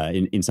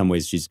 in some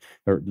ways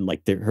her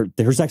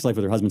sex life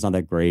with her husband's not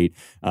that great.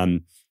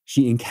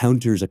 She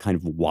encounters a kind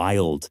of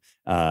wild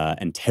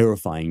and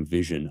terrifying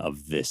vision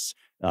of this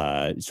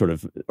sort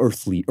of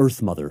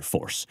earth mother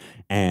force.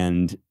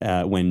 And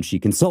when she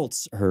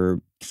consults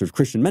her sort of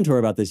Christian mentor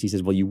about this, he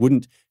says, well, you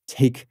wouldn't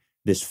take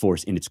this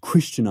force in its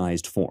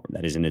Christianized form,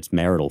 that is in its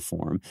marital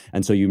form.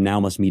 And so you now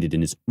must meet it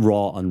in its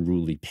raw,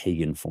 unruly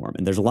pagan form.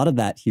 And there's a lot of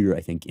that here,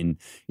 I think, in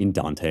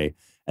Dante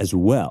as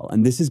well.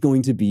 And this is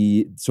going to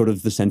be sort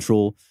of the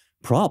central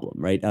problem,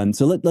 right? And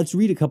so let's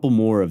read a couple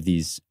more of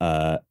these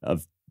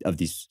of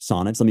these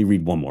sonnets. Let me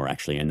read one more,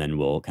 actually, and then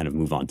we'll kind of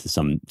move on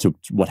to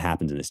what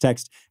happens in this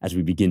text as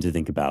we begin to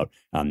think about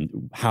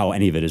how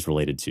any of it is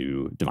related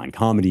to Divine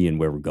Comedy and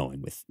where we're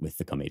going with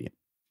the Commedia.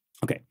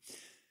 Okay.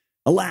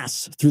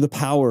 Alas, through the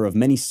power of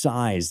many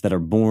sighs that are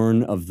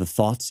born of the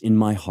thoughts in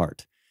my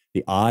heart,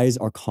 the eyes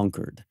are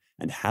conquered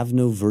and have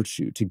no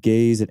virtue to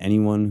gaze at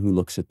anyone who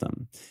looks at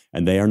them,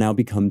 and they are now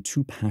become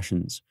two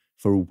passions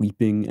for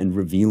weeping and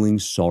revealing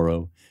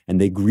sorrow, and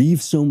they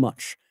grieve so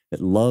much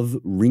that love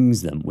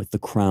rings them with the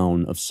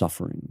crown of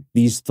suffering.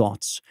 These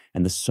thoughts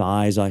and the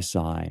sighs I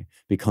sigh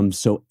become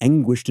so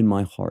anguished in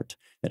my heart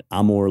that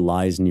Amor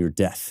lies near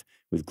death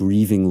with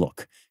grieving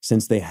look,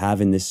 since they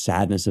have in this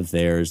sadness of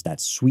theirs that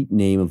sweet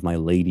name of my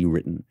lady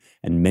written,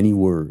 and many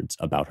words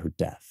about her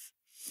death.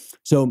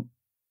 So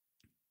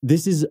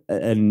this is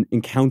an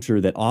encounter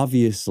that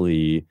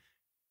obviously,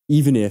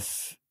 even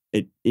if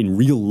it in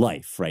real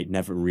life, right, it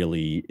never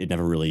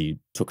really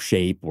took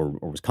shape or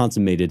was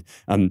consummated,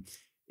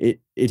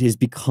 it has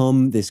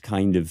become this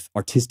kind of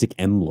artistic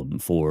emblem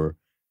for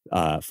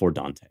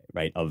Dante,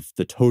 right, of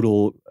the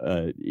total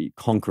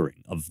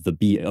conquering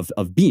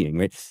of being,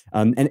 right,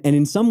 and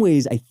in some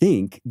ways, I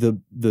think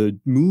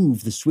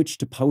the switch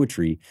to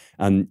poetry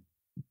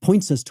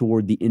points us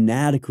toward the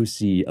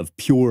inadequacy of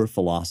pure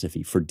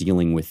philosophy for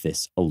dealing with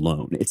this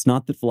alone. It's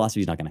not that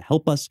philosophy is not going to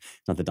help us.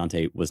 It's not that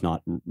Dante was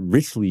not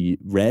richly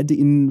read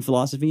in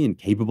philosophy and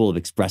capable of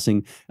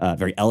expressing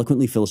very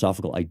eloquently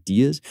philosophical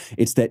ideas.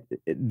 It's that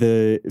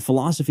the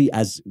philosophy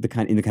in the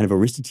kind of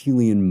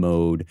Aristotelian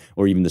mode,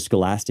 or even the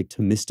scholastic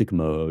Thomistic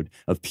mode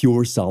of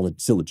pure solid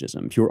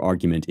syllogism, pure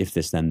argument, if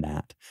this then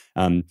that,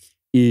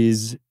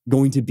 is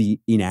going to be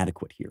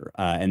inadequate here.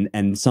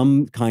 And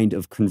some kind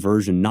of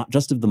conversion, not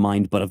just of the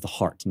mind, but of the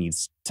heart,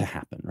 needs to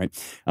happen, right?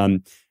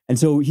 And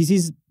so he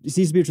sees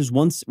Beatrice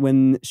once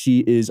when she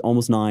is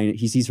almost 9.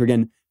 He sees her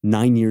again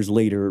 9 years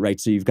later,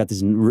 right? So you've got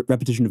this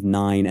repetition of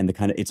 9 and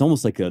it's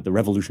almost like the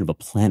revolution of a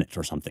planet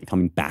or something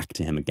coming back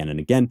to him again and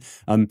again.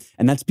 And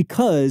that's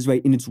because,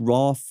 right, in its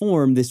raw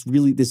form, this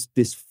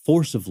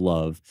force of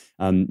love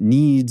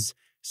needs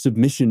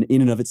submission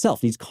in and of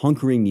itself, needs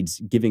conquering,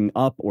 needs giving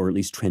up, or at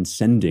least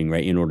transcending,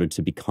 right, in order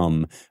to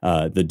become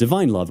the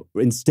divine love,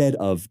 instead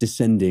of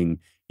descending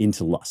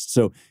into lust.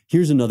 So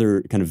here's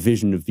another kind of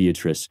vision of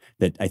Beatrice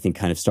that I think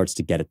kind of starts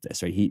to get at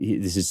this, right?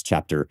 This is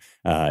chapter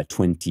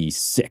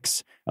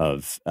 26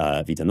 of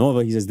Vita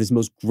Nova. He says, this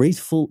most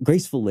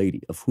graceful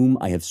lady of whom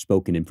I have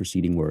spoken in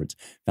preceding words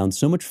found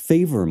so much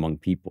favor among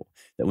people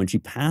that when she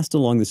passed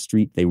along the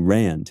street, they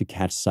ran to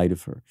catch sight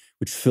of her,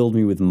 which filled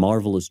me with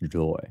marvelous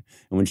joy.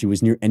 And when she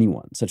was near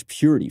anyone, such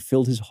purity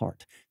filled his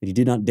heart that he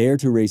did not dare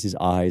to raise his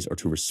eyes or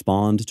to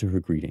respond to her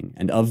greeting.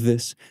 And of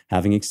this,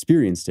 having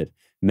experienced it,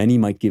 many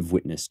might give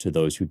witness to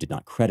those who did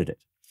not credit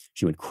it.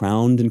 She went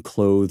crowned and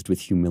clothed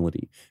with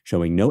humility,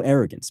 showing no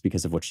arrogance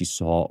because of what she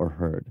saw or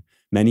heard.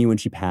 Many, when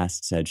she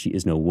passed, said she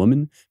is no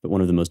woman, but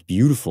one of the most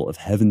beautiful of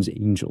heaven's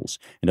angels.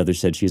 And others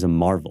said she is a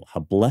marvel.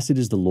 How blessed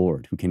is the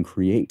Lord who can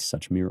create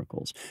such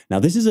miracles. Now,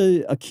 this is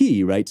a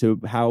key, right,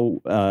 to how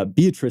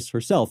Beatrice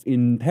herself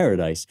in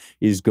paradise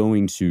is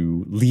going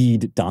to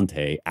lead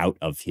Dante out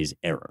of his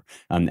error,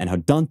 and how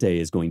Dante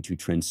is going to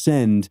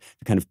transcend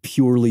the kind of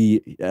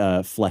purely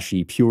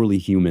fleshy, purely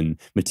human,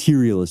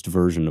 materialist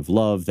version of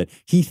love that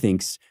he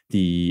thinks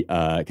the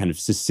kind of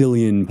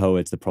Sicilian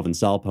poets, the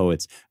Provençal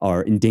poets,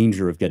 are in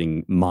danger of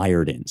getting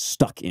mired in,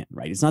 stuck in,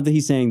 right? It's not that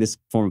he's saying this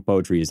form of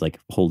poetry is like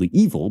wholly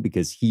evil,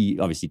 because he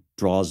obviously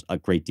draws a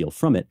great deal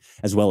from it,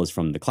 as well as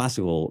from the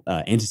classical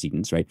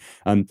antecedents, right?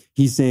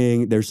 He's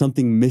saying there's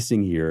something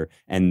missing here,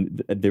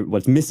 and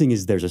what's missing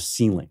is there's a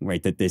ceiling,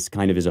 right? That this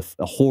kind of is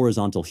a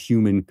horizontal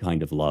human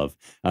kind of love.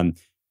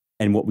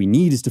 And what we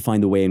need is to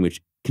find the way in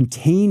which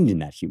contained in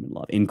that human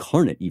love,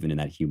 incarnate even in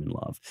that human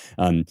love,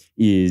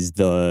 is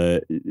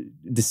the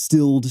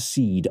distilled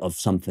seed of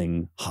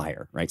something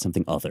higher, right?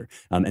 Something other.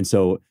 And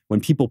so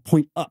when people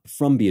point up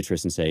from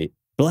Beatrice and say,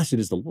 blessed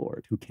is the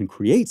Lord who can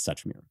create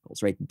such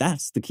miracles, right?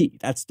 That's the key.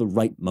 That's the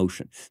right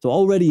motion. So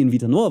already in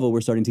Vita Nuova,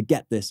 we're starting to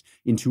get this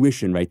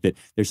intuition, right? That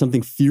there's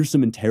something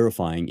fearsome and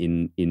terrifying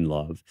in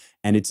love.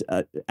 And it's,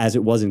 as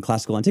it was in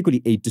classical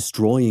antiquity, a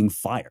destroying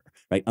fire,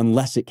 right?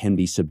 Unless it can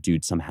be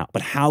subdued somehow.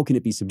 But how can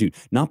it be subdued?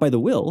 Not by the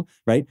will,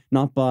 right?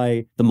 Not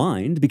by the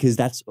mind, because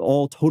that's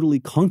all totally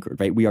conquered,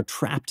 right? We are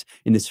trapped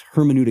in this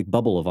hermeneutic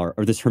bubble of our,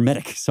 or this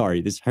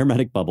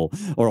hermetic bubble,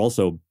 or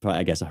also,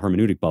 I guess, a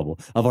hermeneutic bubble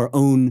of our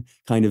own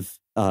kind of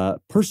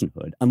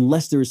personhood,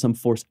 unless there is some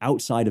force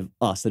outside of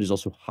us that is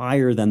also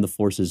higher than the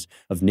forces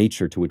of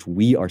nature to which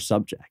we are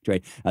subject,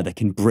 right? That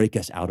can break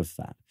us out of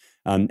that.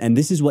 And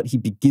this is what he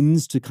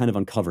begins to kind of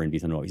uncover in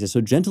Vita Nuova. He says,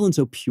 so gentle and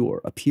so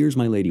pure appears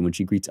my lady when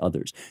she greets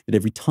others, that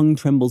every tongue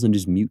trembles and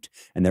is mute,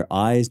 and their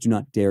eyes do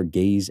not dare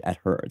gaze at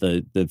her.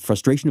 The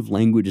frustration of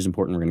language is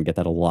important. We're going to get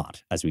that a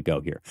lot as we go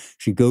here.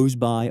 She goes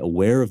by,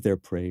 aware of their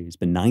praise,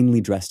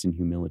 benignly dressed in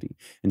humility,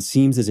 and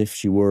seems as if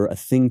she were a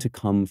thing to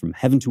come from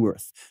heaven to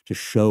earth to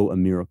show a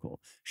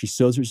miracle. She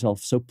shows herself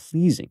so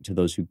pleasing to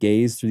those who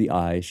gaze through the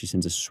eyes. She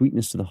sends a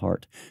sweetness to the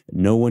heart that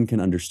no one can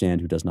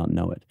understand who does not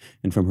know it.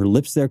 And from her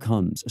lips there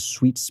comes a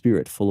sweet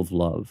spirit full of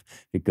love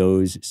that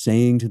goes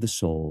saying to the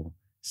soul,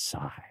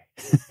 sigh.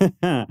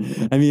 I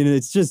mean,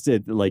 it's just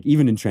like,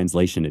 even in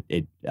translation,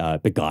 it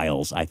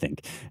beguiles, I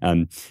think.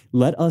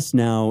 Let us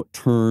now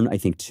turn, I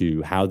think,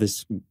 to how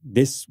this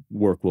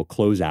work will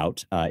close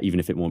out, even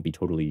if it won't be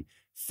totally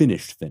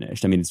finished.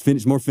 I mean,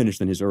 it's more finished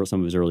than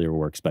some of his earlier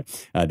works,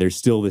 but there's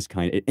still this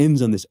kind, it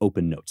ends on this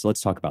open note. So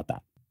let's talk about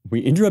that.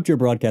 We interrupt your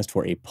broadcast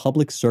for a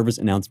public service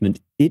announcement.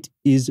 It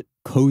is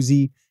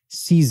cozy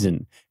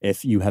season.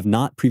 If you have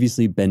not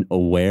previously been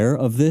aware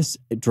of this,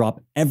 drop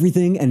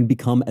everything and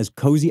become as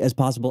cozy as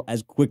possible,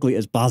 as quickly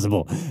as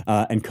possible.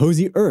 And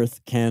Cozy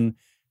Earth can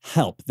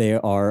help. They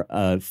are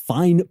a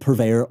fine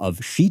purveyor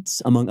of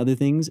sheets, among other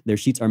things. Their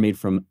sheets are made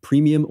from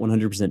premium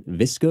 100%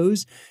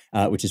 viscose,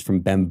 which is from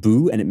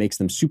bamboo, and it makes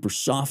them super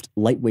soft,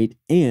 lightweight,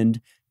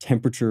 and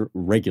temperature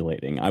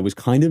regulating. I was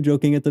kind of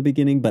joking at the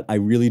beginning, but I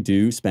really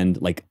do spend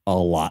like a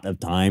lot of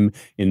time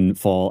in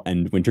fall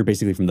and winter,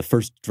 basically from the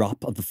first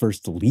drop of the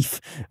first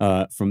leaf,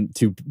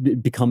 to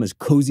become as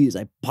cozy as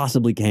I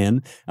possibly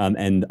can.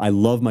 And I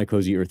love my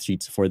Cozy Earth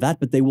sheets for that,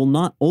 but they will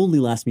not only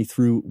last me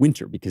through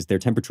winter because they're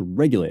temperature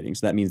regulating.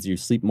 So that means you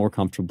sleep more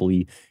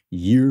comfortably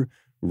year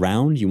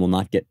round. You will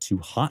not get too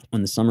hot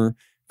when the summer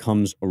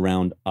comes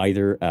around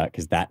either,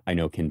 because that I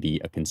know can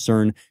be a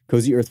concern.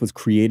 Cozy Earth was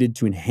created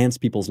to enhance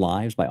people's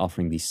lives by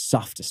offering the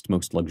softest,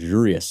 most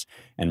luxurious,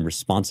 and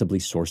responsibly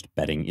sourced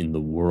bedding in the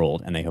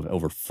world. And they have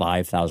over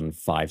 5,000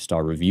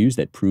 five-star reviews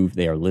that prove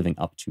they are living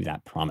up to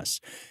that promise.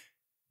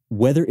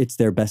 Whether it's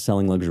their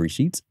best-selling luxury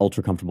sheets,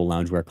 ultra-comfortable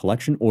loungewear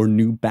collection, or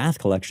new bath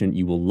collection,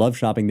 you will love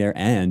shopping there,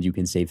 and you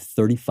can save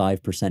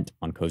 35%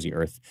 on Cozy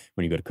Earth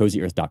when you go to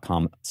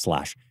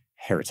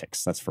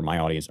cozyearth.com/heretics. That's for my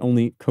audience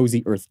only.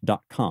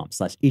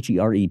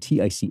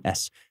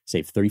 cozyearth.com/HERETICS.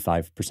 Save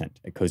 35%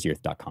 at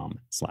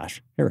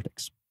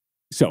cozyearth.com/heretics.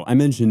 So I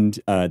mentioned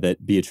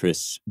that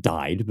Beatrice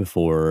died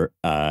before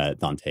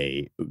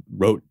Dante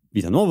wrote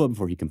Vita Nuova,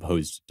 before he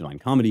composed Divine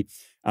Comedy.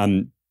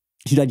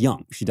 She died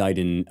young. She died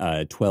in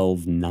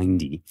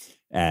 1290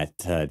 at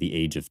the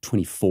age of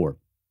 24.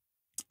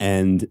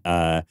 And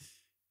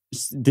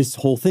this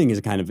whole thing is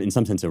a kind of, in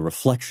some sense, a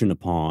reflection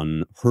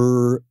upon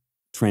her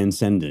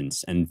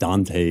transcendence and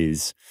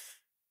Dante's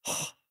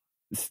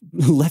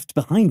left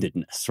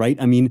behindedness, right?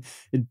 I mean,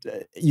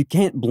 you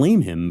can't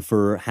blame him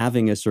for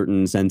having a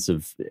certain sense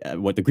of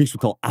what the Greeks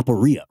would call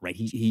aporia, right?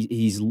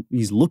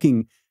 He's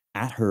looking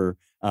at her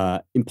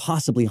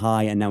impossibly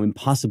high and now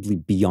impossibly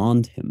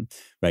beyond him,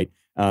 right?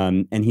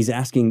 And he's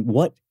asking,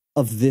 what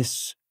of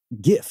this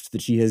gift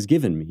that she has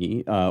given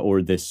me,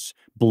 or this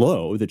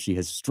blow that she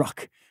has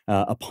struck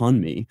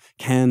upon me,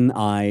 can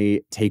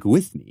I take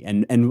with me?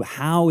 And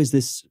how is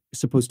this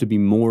supposed to be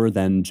more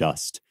than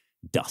just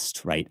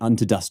dust, right?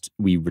 Unto dust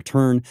we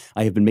return.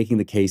 I have been making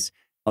the case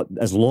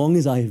as long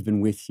as I have been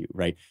with you,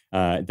 right?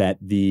 That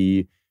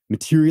the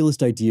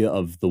materialist idea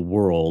of the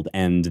world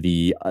and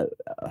the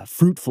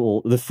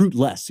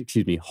fruitless,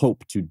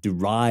 hope to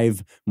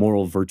derive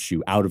moral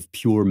virtue out of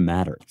pure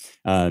matter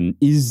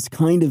is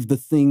kind of the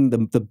thing,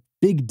 the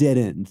big dead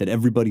end that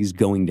everybody's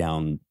going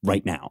down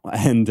right now.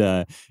 And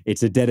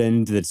it's a dead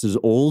end that's as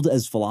old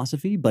as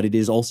philosophy, but it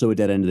is also a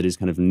dead end that is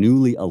kind of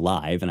newly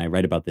alive. And I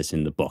write about this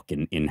in the book,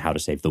 in How to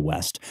Save the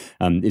West.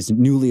 It's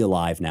newly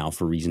alive now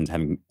for reasons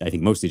having, I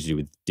think, mostly to do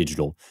with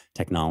digital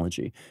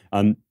technology.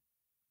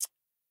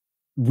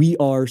 We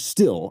are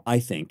still, I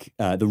think,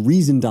 the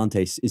reason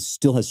Dante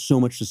still has so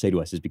much to say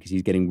to us is because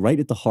he's getting right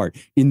at the heart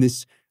in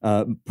this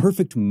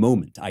perfect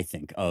moment, I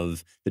think,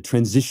 of the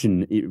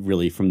transition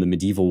really from the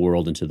medieval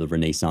world into the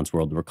Renaissance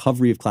world, the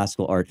recovery of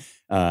classical art,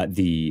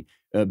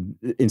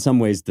 in some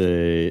ways,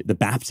 the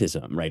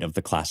baptism, right, of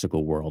the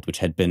classical world, which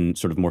had been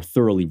sort of more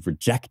thoroughly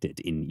rejected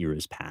in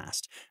eras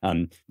past,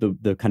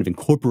 the kind of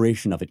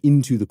incorporation of it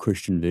into the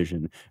Christian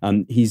vision.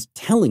 He's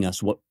telling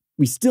us what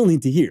we still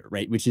need to hear,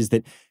 right, which is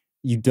that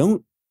you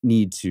don't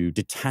need to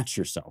detach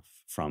yourself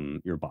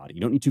from your body.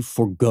 You don't need to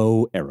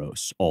forgo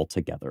eros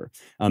altogether.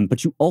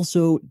 But you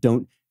also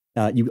don't.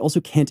 You also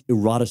can't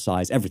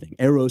eroticize everything.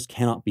 Eros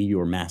cannot be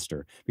your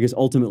master because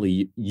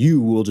ultimately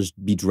you will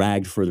just be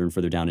dragged further and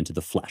further down into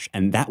the flesh.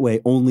 And that way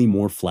only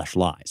more flesh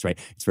lies, right?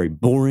 It's very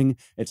boring.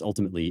 It's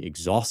ultimately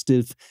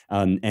exhaustive.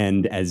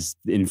 And as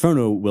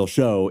Inferno will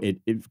show,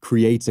 it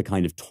creates a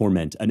kind of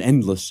torment, an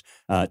endless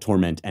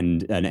torment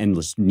and an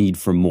endless need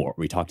for more.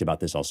 We talked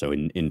about this also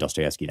in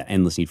Dostoevsky, that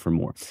endless need for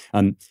more.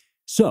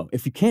 So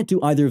if you can't do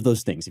either of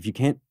those things, if you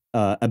can't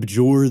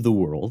abjure the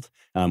world,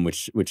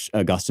 which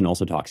Augustine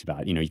also talks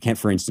about. You can't,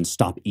 for instance,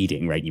 stop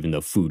eating, right? Even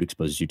though food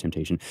exposes you to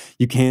temptation.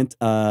 You can't,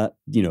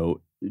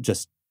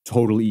 just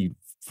totally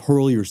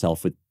hurl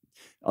yourself with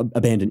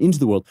abandon into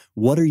the world.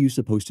 What are you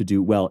supposed to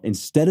do? Well,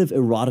 instead of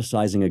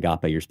eroticizing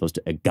agape, you're supposed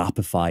to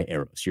agapify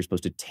eros. You're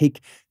supposed to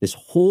take this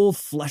whole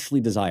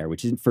fleshly desire,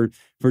 which is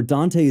for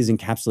Dante is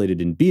encapsulated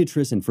in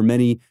Beatrice, and for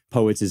many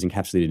poets is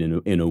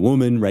encapsulated in a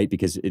woman, right?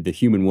 Because the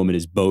human woman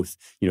is both,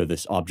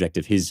 this object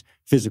of his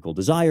physical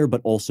desire,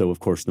 but also, of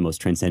course, the most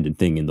transcendent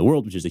thing in the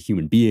world, which is a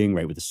human being,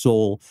 right, with a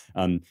soul.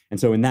 And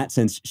so in that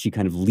sense, she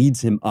kind of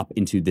leads him up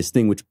into this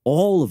thing, which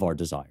all of our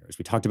desires,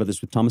 we talked about this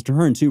with Thomas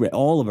Traherne too, right?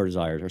 All of our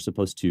desires are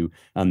supposed to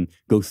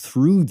go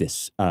through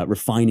this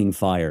refining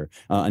fire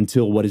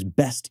until what is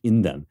best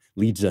in them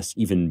leads us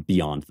even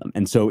beyond them.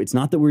 And so it's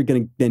not that we're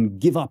going to then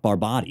give up our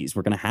bodies.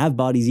 We're going to have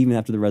bodies even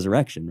after the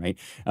resurrection, right?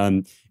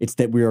 It's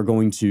that we are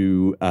going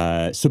to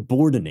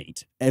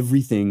subordinate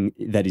everything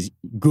that is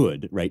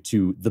good, right,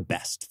 to the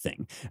best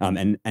thing.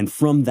 And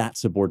from that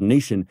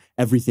subordination,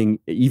 everything,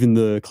 even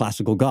the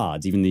classical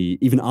gods,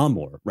 even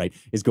Amor, right,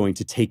 is going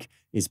to take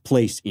his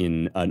place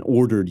in an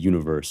ordered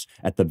universe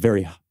at the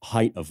very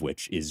height of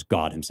which is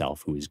God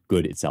himself, who is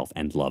good itself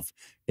and love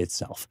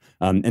itself.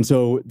 And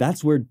so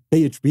that's where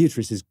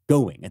Beatrice is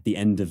going at the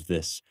end of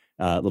this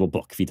little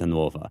book, Vita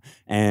Nuova.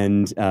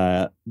 And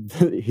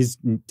his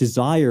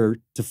desire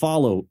to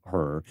follow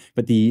her,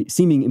 but the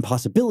seeming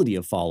impossibility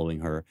of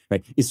following her,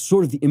 right, is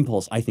sort of the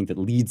impulse, I think, that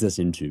leads us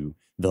into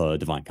the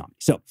Divine Comedy.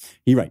 So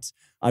he writes,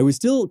 I was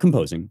still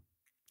composing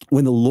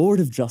when the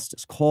Lord of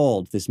Justice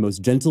called this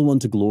most gentle one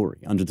to glory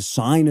under the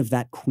sign of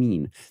that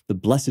queen, the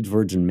Blessed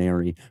Virgin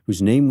Mary,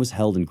 whose name was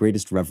held in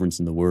greatest reverence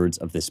in the words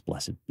of this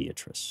blessed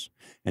Beatrice.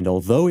 And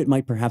although it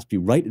might perhaps be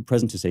right at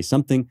present to say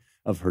something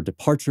of her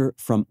departure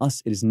from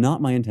us, it is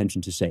not my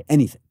intention to say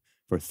anything,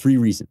 for 3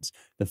 reasons.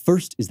 The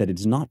first is that it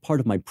is not part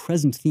of my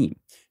present theme,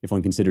 if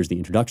one considers the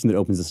introduction that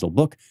opens this little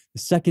book.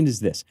 The second is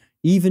this: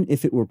 even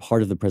if it were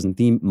part of the present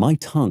theme, my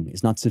tongue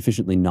is not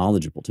sufficiently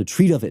knowledgeable to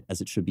treat of it as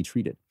it should be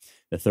treated.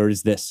 The third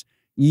is this: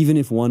 even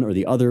if one or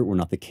the other were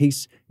not the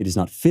case, it is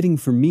not fitting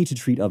for me to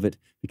treat of it,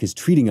 because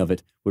treating of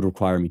it would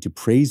require me to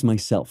praise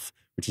myself,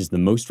 which is the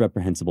most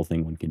reprehensible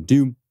thing one can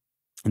do,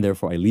 and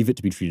therefore I leave it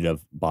to be treated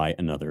of by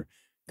another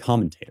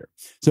commentator.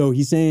 So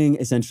he's saying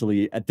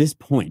essentially at this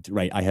point,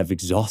 right, I have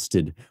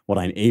exhausted what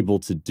I'm able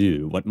to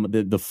do, what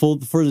the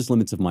furthest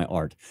limits of my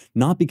art,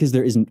 not because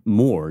there isn't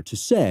more to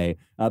say,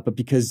 but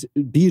because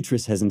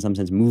Beatrice has in some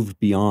sense moved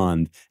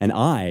beyond, and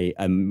I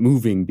am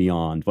moving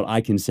beyond what I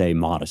can say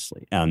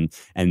modestly. And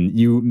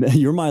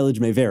your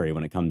mileage may vary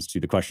when it comes to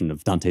the question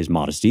of Dante's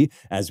modesty.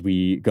 As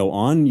we go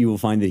on, you will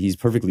find that he's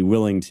perfectly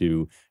willing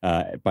to,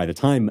 by the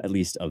time at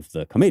least of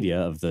the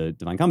Commedia, of the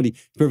Divine Comedy,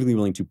 he's perfectly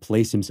willing to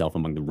place himself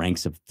among the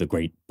ranks of the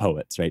great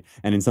poets, right?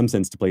 And in some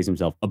sense to place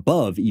himself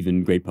above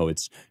even great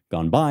poets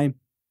gone by.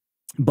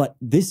 But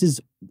this is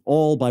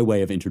all by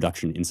way of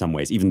introduction in some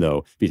ways, even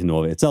though Vita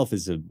Nuova itself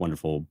is a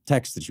wonderful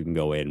text that you can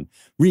go away and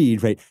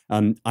read, right?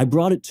 I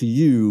brought it to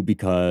you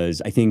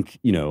because I think,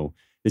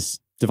 this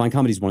Divine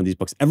Comedy is one of these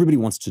books everybody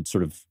wants to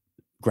sort of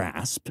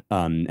grasp,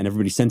 and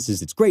everybody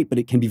senses it's great, but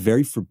it can be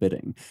very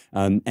forbidding.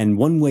 And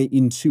one way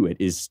into it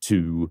is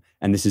to,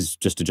 and this is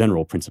just a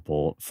general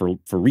principle for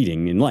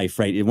reading in life,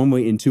 right? One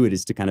way into it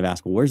is to kind of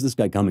ask, well, where's this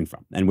guy coming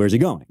from? And where's he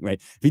going,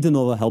 right? Vita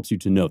Nuova helps you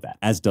to know that,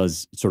 as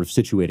does sort of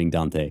situating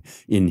Dante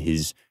in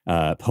his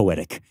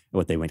poetic,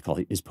 what they might call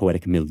his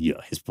poetic milieu,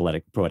 his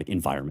poetic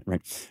environment,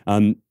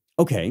 right?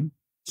 Okay,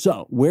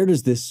 so where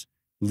does this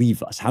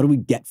leave us? How do we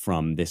get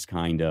from this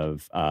kind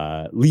of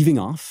leaving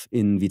off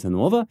in Vita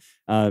Nuova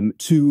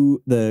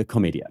to the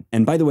Commedia?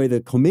 And by the way, the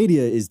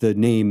Commedia is the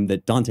name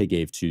that Dante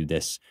gave to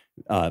this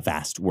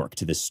vast work,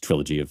 to this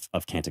trilogy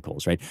of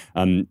canticles, right?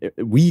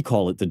 We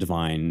call it the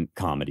Divine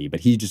Comedy,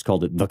 but he just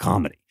called it the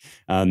Comedy.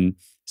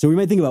 So we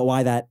might think about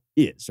why that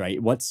is,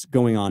 right? What's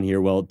going on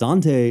here? Well,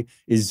 Dante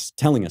is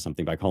telling us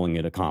something by calling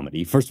it a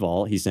comedy. First of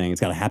all, he's saying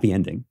it's got a happy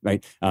ending,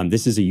 right?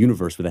 This is a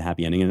universe with a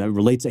happy ending, and that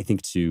relates, I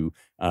think, to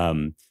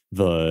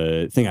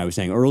the thing I was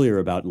saying earlier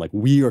about, like,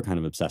 we are kind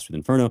of obsessed with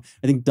Inferno.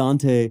 I think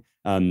Dante,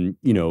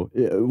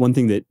 one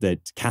thing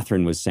that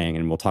Catherine was saying,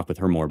 and we'll talk with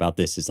her more about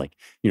this, is like,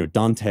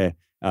 Dante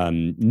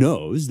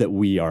knows that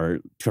we are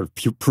sort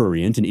of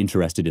prurient and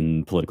interested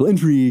in political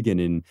intrigue,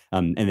 and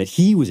that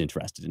he was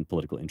interested in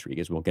political intrigue,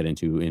 as we'll get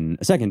into in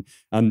a second.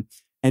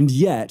 And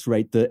yet,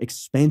 right, the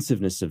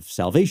expansiveness of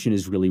salvation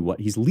is really what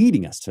he's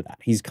leading us to that.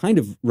 He's kind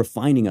of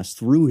refining us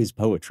through his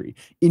poetry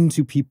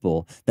into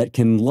people that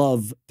can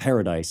love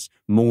paradise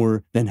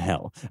more than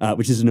hell,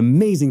 which is an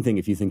amazing thing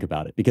if you think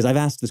about it. Because I've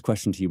asked this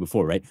question to you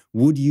before, right?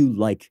 Would you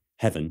like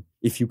heaven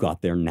if you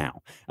got there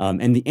now?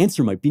 And the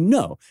answer might be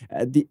no.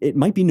 It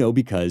might be no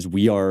because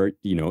we are,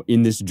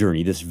 in this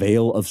journey, this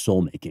veil of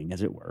soul making,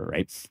 as it were,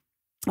 right?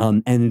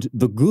 And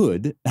the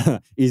good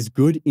is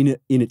good in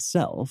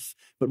itself,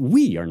 but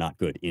we are not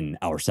good in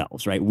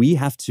ourselves, right? We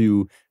have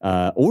to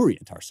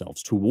orient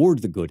ourselves toward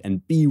the good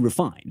and be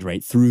refined,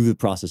 right? Through the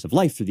process of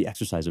life, through the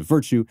exercise of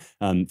virtue,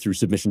 through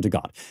submission to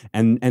God.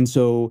 And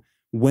so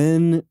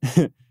when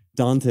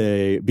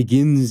Dante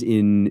begins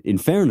in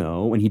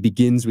Inferno, when he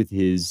begins with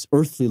his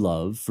earthly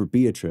love for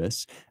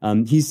Beatrice,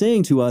 he's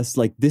saying to us,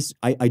 like, this,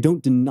 I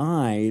don't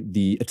deny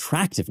the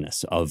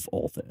attractiveness of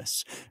all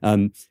this,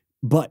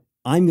 but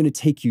I'm going to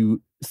take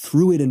you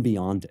through it and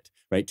beyond it,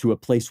 right? To a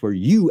place where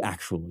you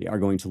actually are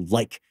going to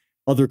like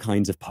other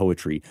kinds of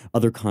poetry,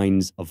 other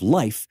kinds of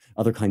life,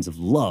 other kinds of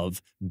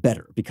love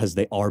better, because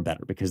they are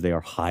better, because they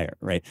are higher,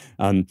 right?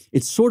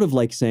 It's sort of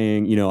like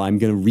saying, I'm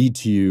going to read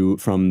to you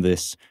from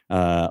this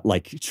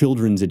like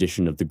children's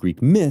edition of the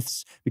Greek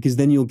myths, because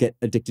then you'll get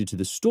addicted to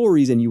the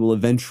stories and you will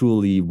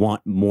eventually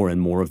want more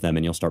and more of them,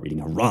 and you'll start reading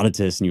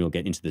Herodotus and you'll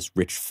get into this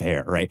rich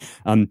fare, right?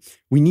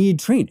 We need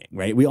training,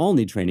 right? We all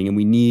need training, and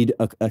we need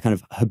a kind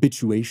of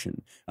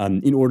habituation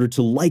in order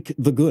to like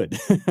the good,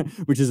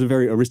 which is a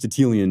very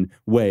Aristotelian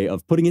way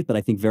of putting it, but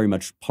I think very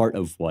much part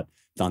of what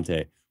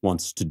Dante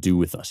wants to do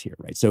with us here,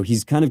 right? So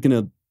he's kind of going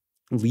to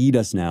lead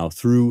us now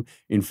through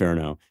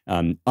Inferno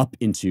up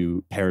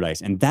into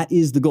paradise, and that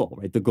is the goal,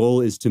 right? The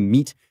goal is to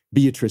meet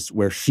Beatrice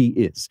where she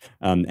is,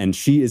 and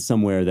she is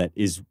somewhere that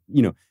is,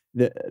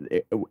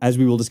 as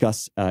we will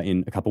discuss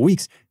in a couple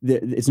weeks,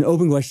 it's an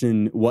open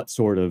question what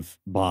sort of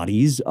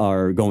bodies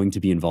are going to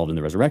be involved in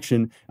the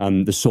resurrection.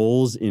 The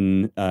souls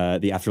in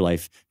the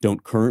afterlife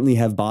don't currently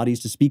have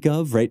bodies to speak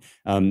of, right?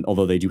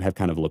 Although they do have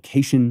kind of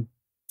location,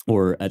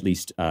 or at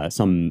least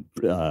some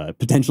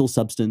potential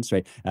substance,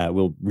 right?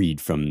 We'll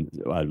read from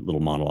a little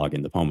monologue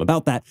in the poem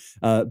about that.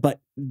 But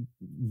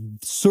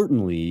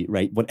certainly,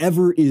 right,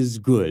 whatever is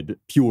good,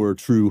 pure,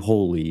 true,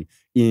 holy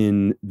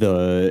in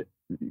the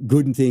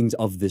good things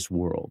of this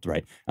world,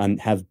 right,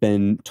 have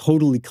been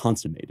totally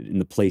consummated in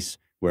the place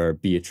where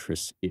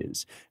Beatrice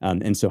is.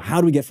 And so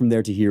how do we get from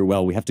there to here?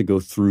 Well, we have to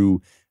go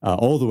through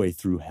all the way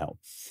through hell.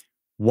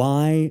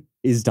 Why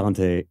is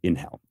Dante in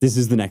hell? This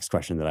is the next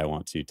question that I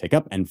want to take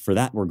up. And for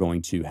that, we're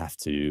going to have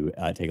to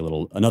take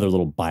another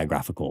little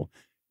biographical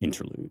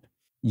interlude.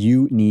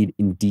 You need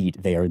Indeed.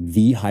 They are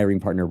the hiring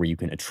partner where you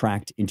can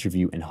attract,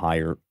 interview, and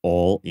hire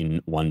all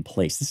in one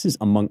place. This is,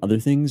 among other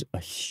things, a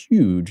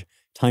huge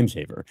time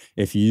saver.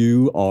 If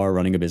you are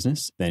running a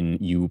business, then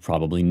you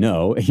probably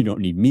know, you don't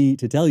need me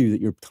to tell you that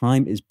your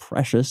time is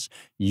precious.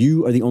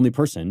 You are the only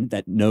person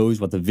that knows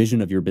what the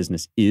vision of your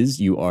business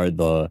is. You are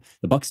the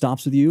buck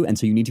stops with you. And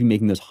so you need to be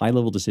making those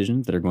high-level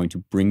decisions that are going to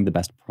bring the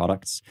best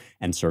products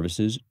and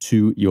services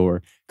to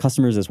your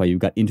customers. That's why you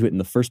got into it in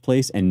the first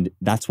place. And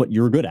that's what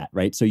you're good at,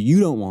 right? So you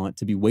don't want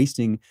to be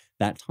wasting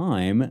that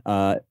time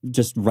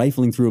just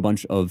rifling through a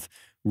bunch of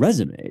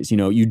resumes.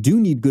 You do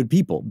need good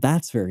people.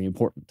 That's very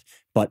important.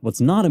 But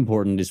what's not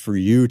important is for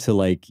you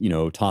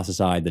to toss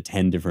aside the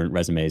 10 different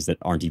resumes that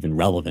aren't even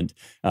relevant.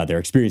 Their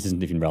experience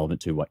isn't even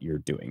relevant to what you're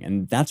doing.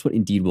 And that's what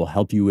Indeed will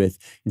help you with.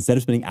 Instead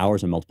of spending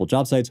hours on multiple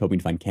job sites hoping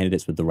to find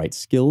candidates with the right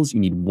skills,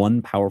 you need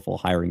one powerful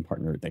hiring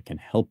partner that can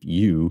help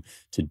you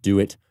to do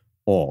it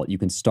all. You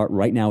can start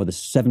right now with a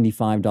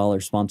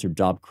 $75 sponsored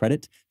job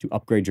credit to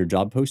upgrade your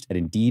job post at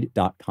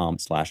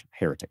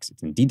Indeed.com/heretics.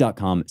 It's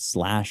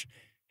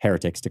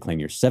Indeed.com/heretics to claim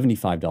your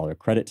 $75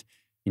 credit.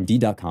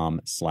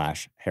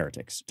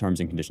 Indeed.com/heretics. Terms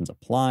and conditions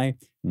apply.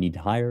 Need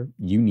to hire?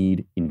 You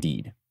need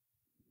Indeed.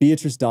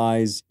 Beatrice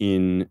dies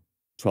in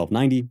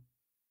 1290.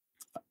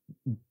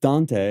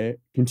 Dante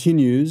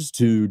continues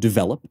to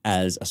develop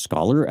as a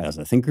scholar, as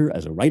a thinker,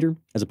 as a writer,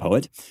 as a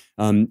poet.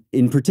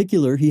 In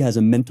particular, he has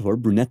a mentor,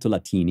 Brunetto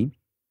Latini,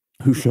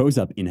 who shows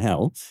up in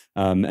hell,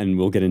 and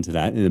we'll get into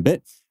that in a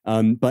bit.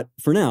 But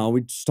for now,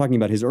 we're just talking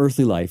about his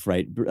earthly life,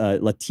 right?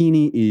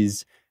 Latini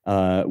is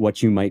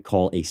what you might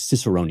call a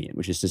Ciceronian,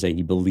 which is to say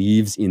he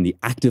believes in the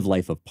active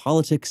life of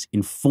politics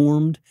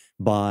informed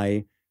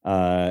by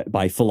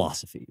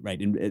philosophy,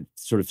 right? And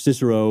sort of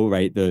Cicero,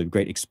 right, the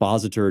great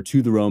expositor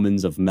to the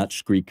Romans of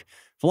much Greek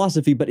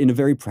philosophy, but in a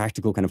very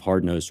practical, kind of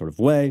hard-nosed sort of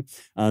way.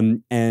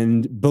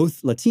 And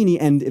both Latini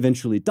and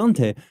eventually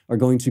Dante are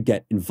going to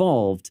get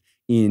involved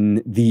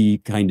in the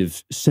kind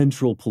of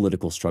central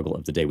political struggle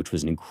of the day, which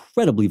was an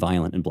incredibly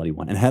violent and bloody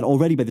one, and had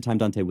already, by the time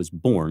Dante was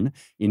born,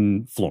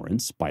 in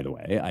Florence, by the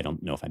way. I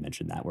don't know if I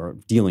mentioned that. We're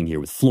dealing here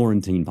with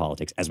Florentine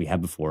politics, as we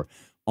have before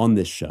on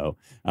this show.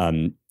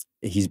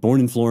 He's born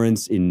in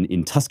Florence,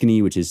 in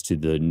Tuscany, which is to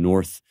the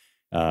north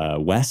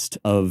west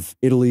of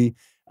Italy.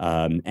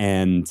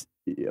 And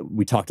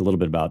we talked a little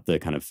bit about the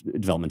kind of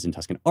developments in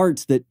Tuscan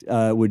art that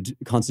would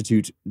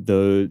constitute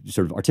the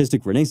sort of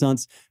artistic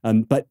Renaissance.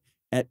 But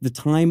at the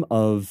time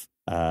of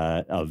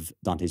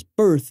Dante's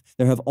birth,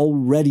 there have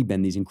already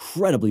been these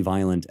incredibly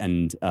violent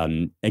and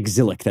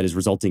exilic, that is,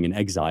 resulting in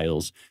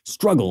exiles,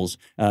 struggles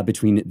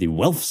between the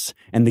Welfs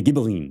and the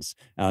Ghibellines.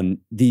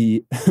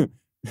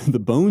 The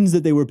bones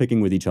that they were picking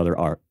with each other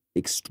are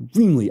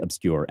extremely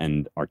obscure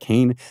and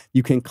arcane.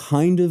 You can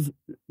kind of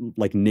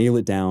like nail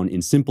it down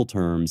in simple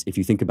terms if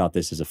you think about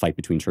this as a fight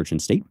between church and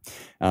state.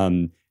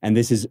 And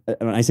this is,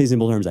 when I say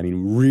simple terms, I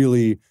mean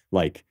really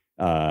like,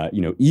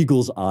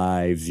 eagle's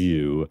eye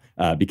view,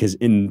 because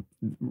in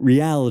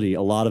reality,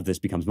 a lot of this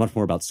becomes much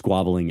more about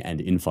squabbling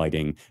and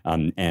infighting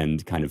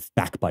and kind of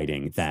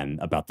backbiting than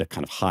about the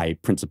kind of high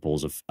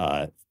principles of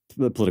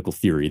the political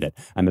theory that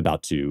I'm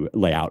about to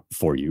lay out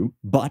for you.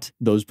 But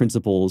those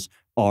principles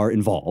are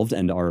involved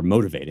and are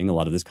motivating a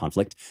lot of this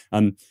conflict.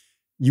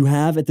 You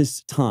have at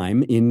this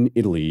time in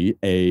Italy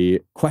a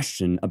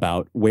question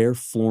about where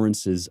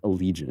Florence's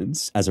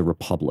allegiance as a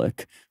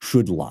republic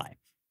should lie.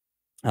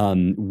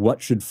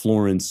 What should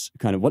Florence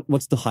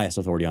what's the highest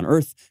authority on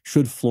earth?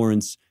 Should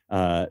Florence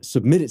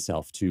submit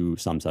itself to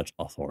some such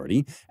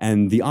authority?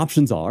 And the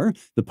options are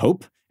the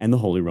Pope and the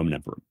Holy Roman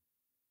Emperor.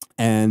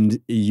 And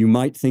you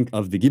might think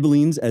of the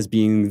Ghibellines as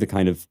being the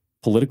kind of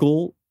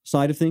political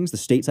side of things, the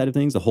state side of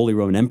things, the Holy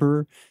Roman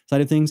Emperor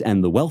side of things,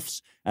 and the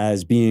Welfs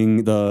as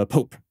being the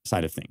Pope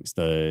side of things,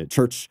 the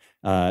church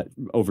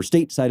over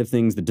state side of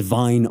things, the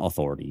divine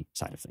authority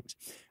side of things.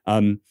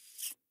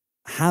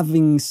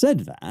 Having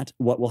said that,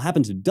 what will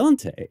happen to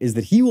Dante is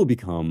that he will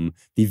become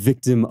the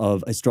victim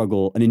of a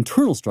struggle, an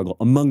internal struggle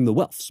among the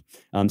Welfs.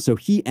 So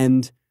he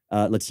and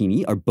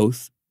Latini are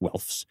both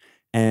Welfs.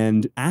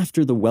 And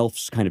after the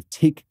Welfs kind of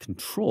take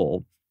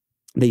control,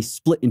 they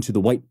split into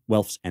the white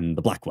Welfs and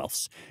the black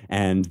Welfs.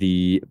 And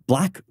the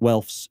black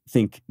Welfs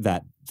think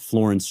that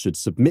Florence should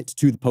submit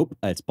to the Pope.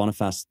 It's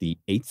Boniface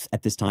VIII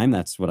at this time.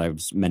 That's what I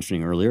was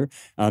mentioning earlier.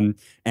 And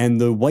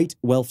the white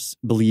Welfs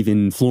believe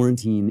in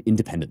Florentine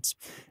independence.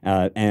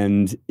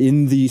 And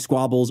in the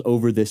squabbles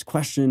over this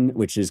question,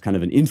 which is kind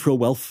of an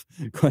intra-Welf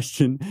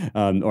question,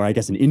 or I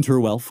guess an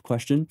inter-Welf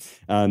question,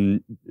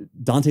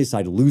 Dante's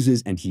side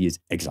loses and he is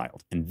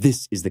exiled. And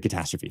this is the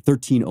catastrophe.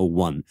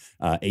 1301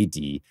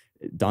 AD.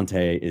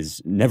 Dante is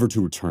never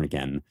to return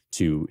again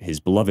to his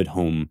beloved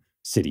home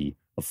city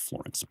of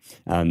Florence.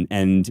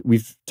 And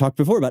we've talked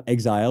before about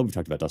exile. We've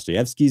talked about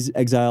Dostoevsky's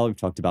exile. We've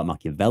talked about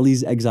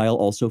Machiavelli's exile,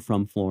 also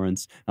from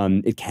Florence.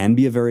 It can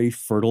be a very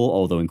fertile,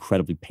 although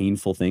incredibly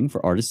painful thing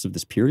for artists of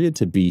this period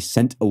to be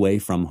sent away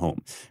from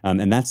home.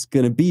 And that's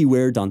going to be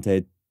where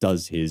Dante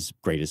does his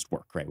greatest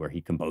work, right, where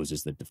he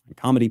composes the Divine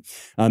Comedy.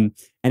 And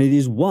it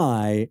is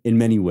why, in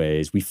many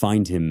ways, we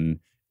find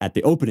him at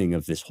the opening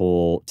of this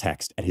whole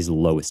text at his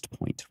lowest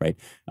point, right?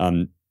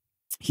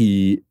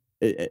 He,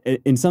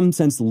 in some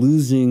sense,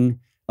 losing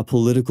a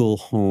political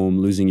home,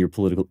 losing your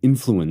political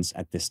influence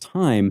at this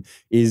time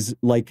is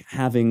like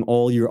having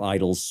all your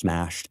idols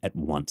smashed at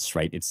once,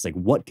 right? It's like,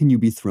 what can you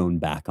be thrown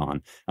back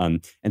on?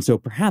 And so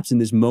perhaps in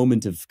this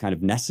moment of kind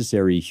of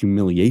necessary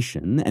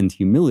humiliation and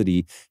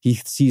humility, he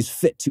sees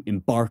fit to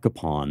embark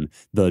upon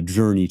the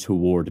journey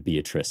toward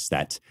Beatrice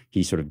that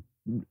he sort of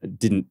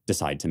didn't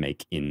decide to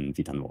make in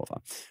Vita Nuova.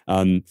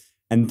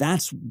 And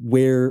that's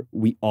where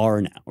we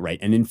are now, right?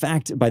 And in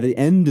fact, by the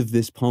end of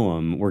this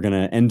poem, we're going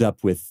to end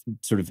up with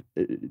sort of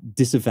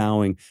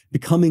disavowing,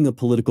 becoming a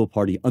political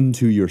party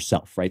unto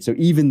yourself, right? So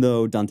even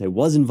though Dante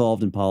was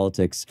involved in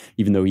politics,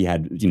 even though he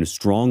had,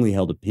 strongly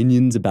held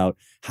opinions about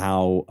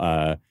how,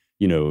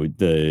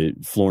 the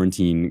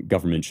Florentine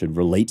government should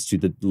relate to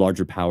the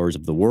larger powers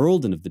of the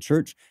world and of the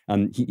church.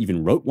 He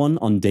even wrote one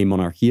on De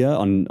Monarchia,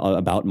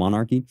 about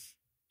monarchy.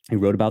 He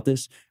wrote about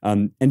this.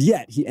 And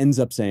yet he ends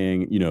up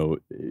saying,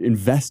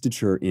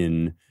 investiture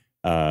in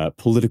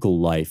political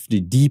life,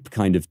 the deep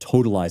kind of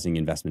totalizing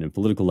investment in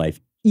political life,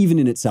 even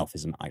in itself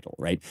is an idol,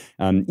 right?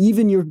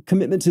 Even your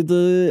commitment to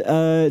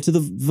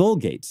the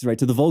Vulgate, right,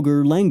 to the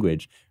vulgar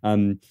language,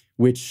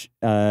 which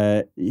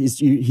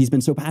he's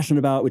been so passionate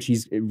about, which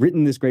he's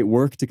written this great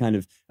work to kind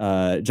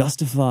of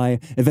justify.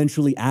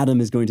 Eventually, Adam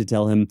is going to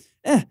tell him,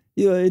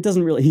 it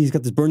doesn't really, he's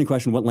got this burning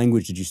question, what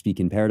language did you speak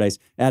in paradise?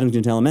 Adam's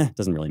going to tell him, it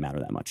doesn't really matter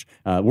that much.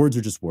 Words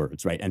are just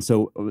words, right? And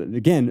so,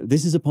 again,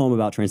 this is a poem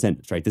about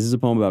transcendence, right? This is a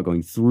poem about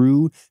going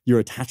through your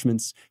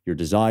attachments, your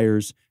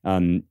desires,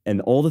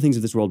 and all the things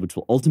of this world which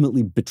will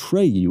ultimately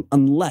betray you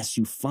unless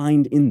you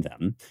find in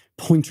them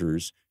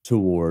pointers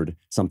toward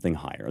something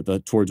higher,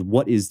 towards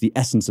what is the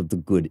essence of the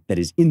good that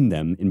is in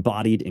them,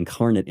 embodied,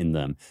 incarnate in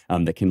them,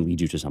 that can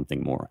lead you to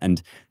something more.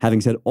 And having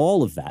said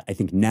all of that, I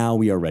think now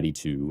we are ready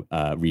to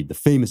read the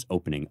famous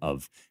opening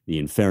of the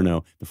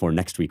Inferno before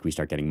next week we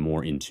start getting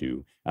more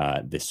into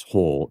this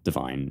whole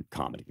divine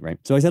comedy, right?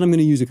 So I said I'm going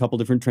to use a couple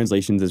different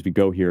translations as we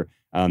go here.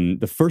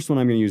 The first one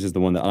I'm going to use is the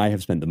one that I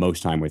have spent the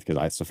most time with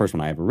because it's the first one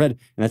I ever read,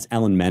 and that's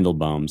Alan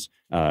Mandelbaum's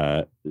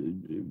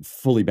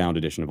fully bound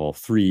edition of all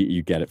three.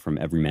 You get it from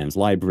Every Man's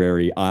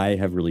Library. I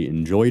have really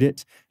enjoyed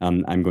it.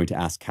 I'm going to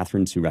ask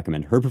Catherine to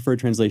recommend her preferred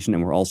translation,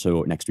 and we're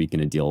also next week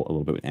going to deal a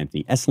little bit with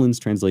Anthony Esselin's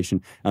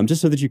translation,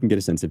 just so that you can get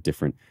a sense of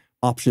different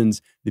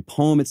options. The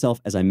poem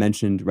itself, as I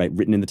mentioned, right,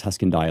 written in the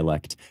Tuscan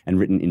dialect and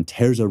written in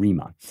terza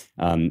rima,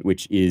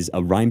 which is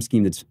a rhyme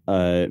scheme that's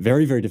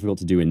very, very difficult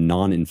to do in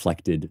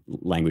non-inflected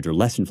language or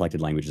less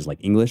inflected languages like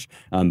English.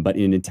 But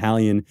in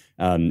Italian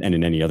and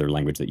in any other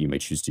language that you may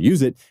choose to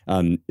use it,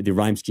 the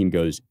rhyme scheme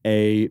goes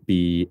A,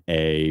 B,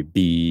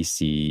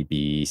 C,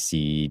 B,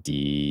 C,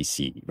 D,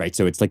 C, right?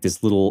 So it's like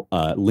this little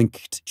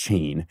linked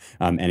chain,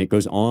 and it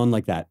goes on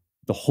like that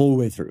the whole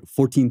way through,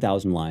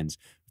 14,000 lines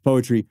of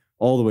poetry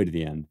all the way to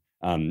the end.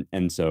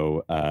 And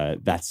so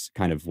that's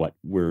kind of what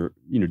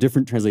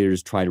different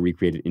translators try to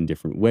recreate it in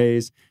different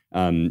ways.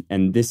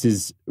 And this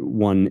is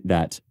one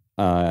that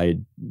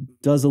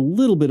does a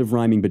little bit of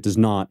rhyming, but does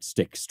not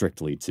stick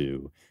strictly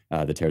to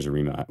the terza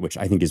rima, which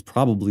I think is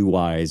probably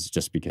wise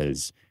just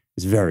because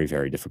it's very,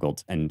 very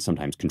difficult and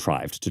sometimes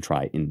contrived to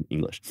try in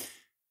English.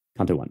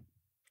 Canto 1.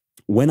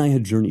 When I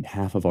had journeyed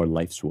half of our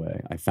life's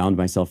way, I found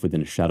myself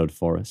within a shadowed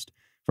forest,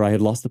 for I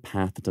had lost the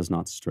path that does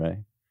not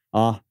stray.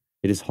 Ah,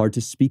 it is hard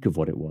to speak of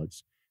what it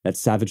was, that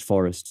savage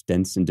forest,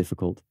 dense and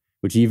difficult,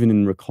 which even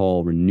in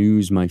recall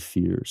renews my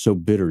fear. So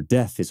bitter,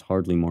 death is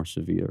hardly more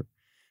severe.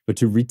 But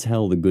to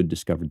retell the good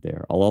discovered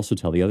there, I'll also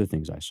tell the other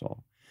things I saw.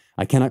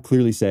 I cannot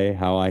clearly say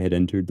how I had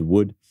entered the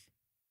wood.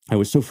 I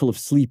was so full of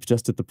sleep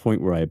just at the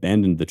point where I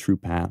abandoned the true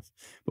path.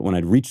 But when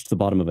I'd reached the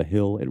bottom of a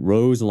hill, it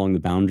rose along the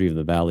boundary of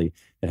the valley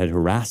that had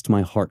harassed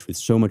my heart with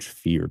so much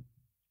fear.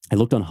 I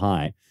looked on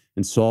high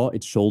and saw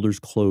its shoulders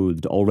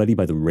clothed already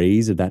by the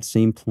rays of that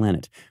same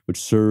planet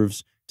which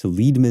serves to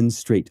lead men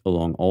straight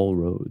along all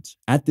roads.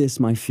 At this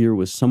my fear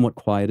was somewhat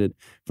quieted,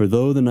 for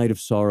through the night of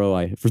sorrow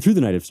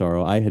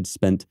I had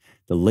spent,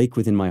 the lake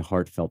within my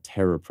heart felt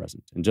terror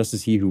present. And just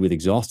as he who with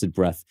exhausted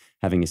breath,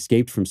 having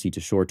escaped from sea to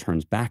shore,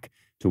 turns back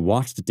to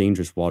watch the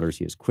dangerous waters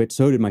he has quit,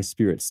 so did my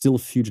spirit, still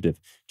fugitive,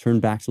 turn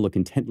back to look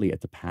intently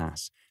at the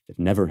pass that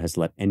never has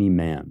let any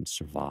man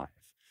survive.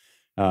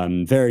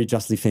 Very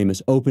justly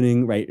famous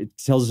opening, right? It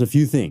tells us a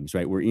few things,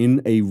 right? We're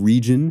in a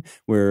region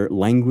where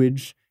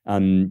language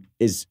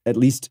is, at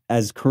least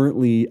as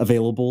currently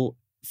available,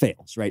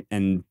 fails, right?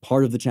 And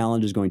part of the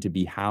challenge is going to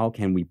be how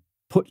can we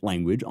put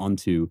language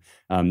onto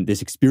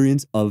this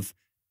experience of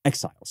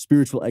exile,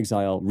 spiritual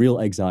exile, real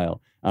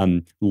exile,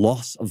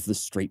 loss of the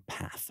straight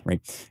path,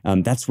 right?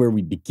 That's where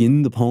we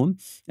begin the poem.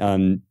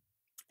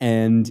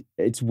 And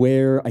it's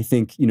where I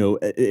think,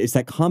 it's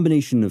that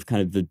combination of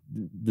kind of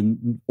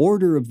the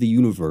order of the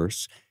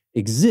universe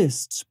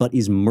exists, but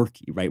is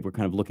murky, right? We're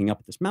kind of looking up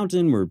at this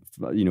mountain.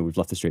 We've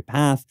left the straight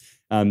path.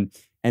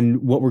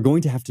 And what we're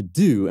going to have to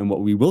do, and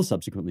what we will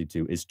subsequently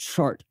do, is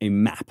chart a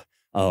map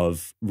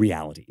of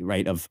reality,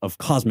 right? Of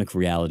cosmic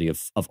reality,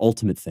 of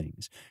ultimate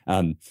things.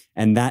 And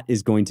that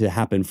is going to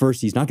happen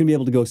first. He's not going to be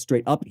able to go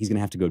straight up. He's going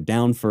to have to go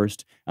down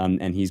first.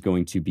 And he's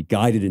going to be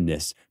guided in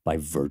this by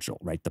Virgil,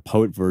 right? The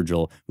poet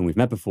Virgil, whom we've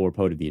met before,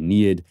 poet of the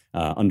Aeneid,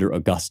 under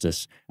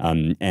Augustus.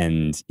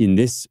 And in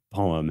this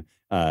poem,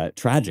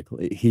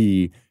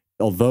 tragically,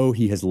 although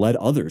he has led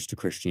others to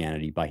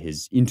Christianity by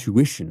his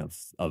intuition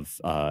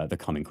of the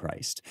coming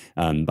Christ,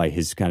 by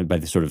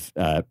the sort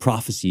of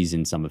prophecies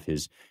in some of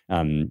his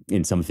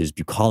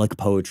bucolic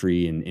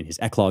poetry, in his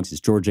eclogues,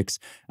 his Georgics,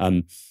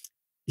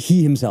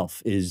 he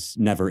himself is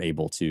never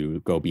able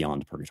to go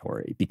beyond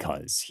purgatory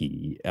because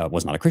he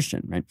was not a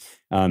Christian, right?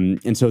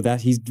 And so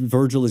that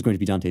Virgil is going to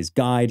be Dante's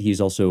guide.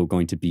 He's also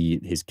going to be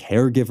his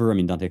caregiver. I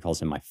mean, Dante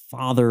calls him my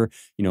father,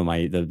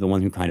 the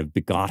one who kind of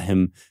begot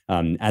him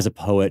as a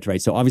poet,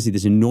 right? So obviously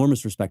this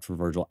enormous respect for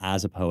Virgil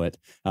as a poet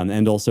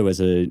and also as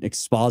an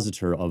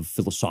expositor of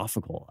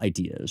philosophical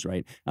ideas,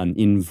 right?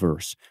 In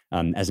verse,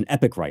 as an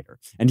epic writer,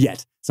 and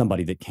yet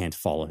somebody that can't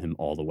follow him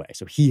all the way.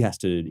 So he's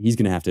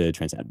going to have to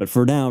transcend. But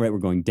for now, right, we're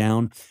going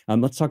down.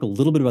 Let's talk a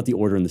little bit about the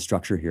order and the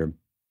structure here.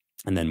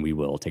 And then we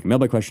will take a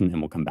mailbag question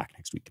and we'll come back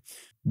next week.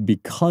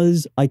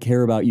 Because I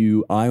care about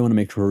you, I want to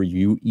make sure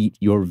you eat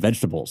your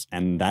vegetables.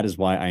 And that is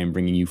why I am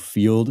bringing you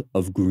Field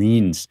of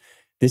Greens.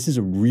 This is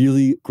a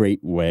really great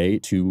way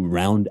to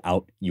round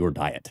out your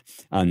diet.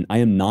 I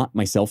am not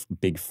myself a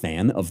big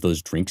fan of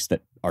those drinks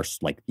that are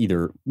like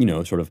either,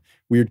 sort of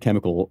weird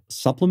chemical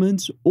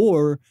supplements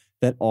or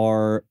that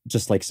are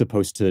just like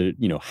supposed to,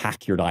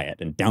 hack your diet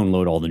and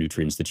download all the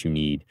nutrients that you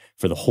need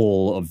for the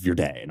whole of your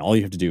day. And all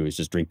you have to do is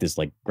just drink this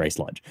like gray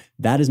sludge.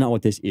 That is not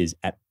what this is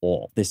at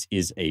all. This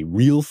is a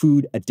real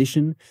food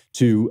addition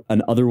to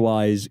an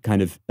otherwise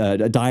kind of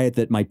a diet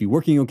that might be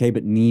working okay,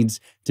 but needs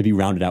to be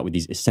rounded out with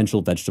these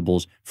essential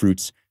vegetables,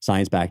 fruits,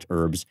 science-backed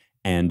herbs,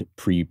 and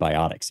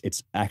prebiotics.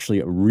 It's actually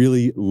a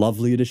really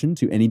lovely addition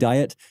to any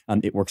diet.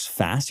 It works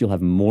fast. You'll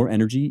have more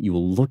energy. You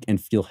will look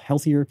and feel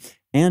healthier.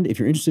 And if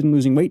you're interested in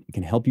losing weight, it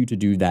can help you to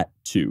do that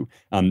too.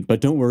 But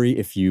don't worry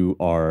if you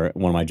are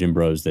one of my gym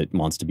bros that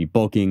wants to be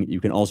bulking. You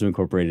can also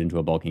incorporate it into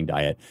a bulking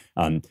diet.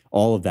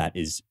 All of that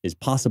is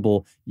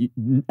possible.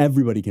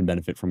 Everybody can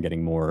benefit from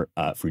getting more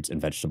fruits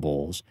and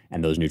vegetables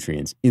and those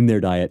nutrients in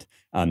their diet.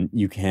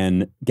 You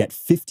can get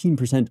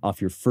 15% off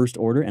your first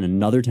order and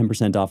another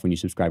 10% off when you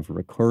subscribe for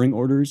recurring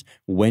orders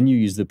when you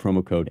use the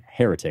promo code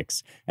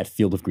HERETICS at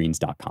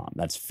fieldofgreens.com.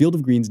 That's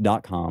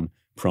fieldofgreens.com,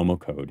 promo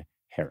code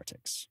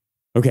HERETICS.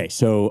 Okay,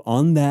 so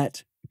on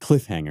that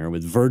cliffhanger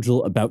with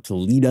Virgil about to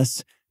lead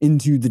us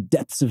into the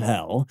depths of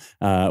hell,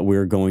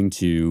 we're going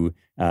to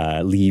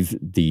leave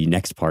the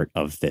next part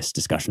of this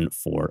discussion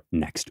for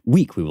next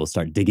week. We will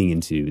start digging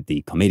into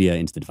the Commedia,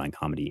 into the Divine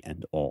Comedy,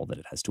 and all that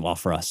it has to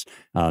offer us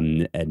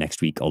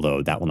next week,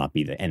 although that will not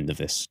be the end of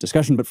this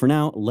discussion. But for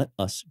now, let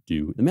us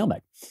do the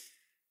mailbag.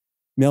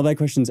 Mailbag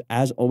questions,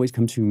 as always,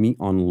 come to me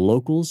on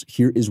Locals.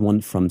 Here is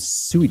one from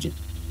Suijin.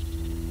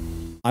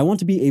 I want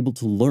to be able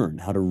to learn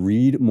how to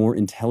read more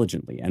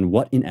intelligently and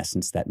what, in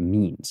essence, that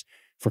means.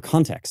 For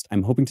context,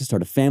 I'm hoping to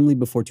start a family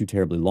before too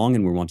terribly long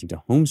and we're wanting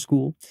to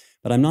homeschool,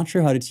 but I'm not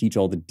sure how to teach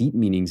all the deep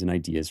meanings and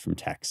ideas from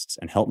texts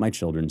and help my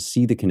children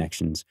see the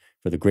connections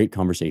for the great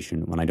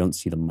conversation when I don't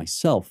see them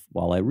myself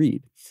while I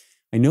read.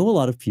 I know a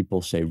lot of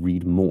people say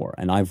read more,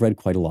 and I've read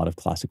quite a lot of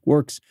classic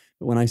works,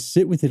 but when I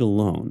sit with it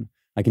alone,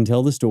 I can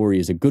tell the story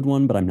is a good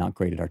one, but I'm not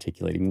great at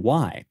articulating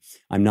why.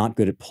 I'm not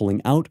good at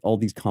pulling out all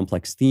these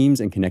complex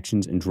themes and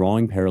connections and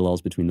drawing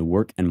parallels between the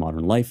work and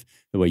modern life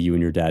the way you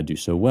and your dad do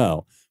so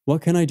well.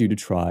 What can I do to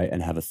try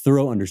and have a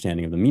thorough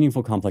understanding of the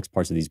meaningful, complex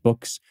parts of these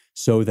books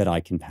so that I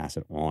can pass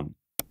it on?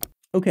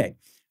 Okay.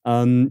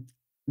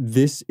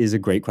 This is a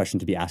great question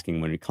to be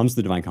asking when it comes to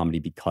the Divine Comedy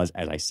because,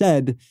 as I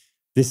said,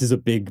 this is a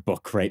big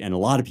book, right? And a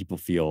lot of people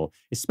feel,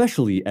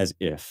 especially as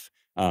if,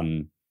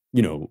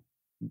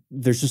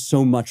 there's just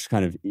so much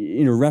kind of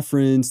inner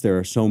reference. There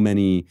are so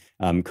many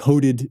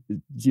coded,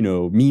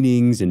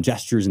 meanings and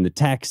gestures in the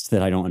text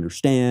that I don't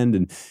understand.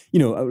 And,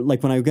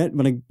 like when I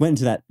went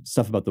into that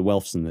stuff about the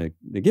Welfs and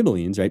the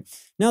Ghibellines, right?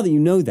 Now that you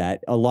know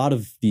that, a lot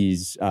of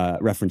these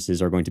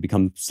references are going to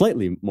become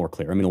slightly more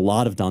clear. I mean, a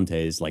lot of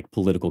Dante's like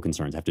political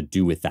concerns have to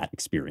do with that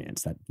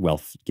experience, that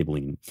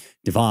Welf-Ghibelline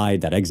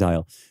divide, that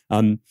exile.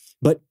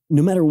 But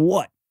no matter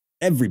what,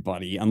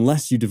 everybody,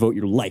 unless you devote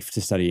your life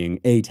to studying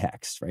a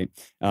text, right,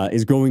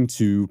 is going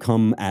to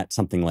come at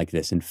something like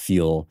this and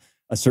feel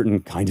a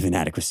certain kind of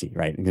inadequacy,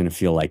 right? I'm going to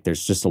feel like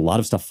there's just a lot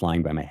of stuff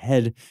flying by my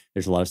head.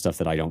 There's a lot of stuff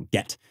that I don't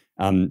get.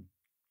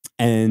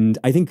 And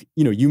I think,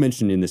 you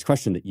mentioned in this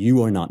question that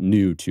you are not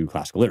new to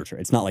classical literature.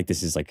 It's not like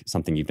this is like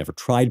something you've never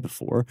tried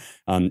before.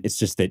 It's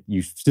just that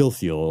you still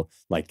feel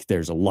like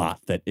there's a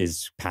lot that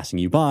is passing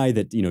you by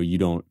that,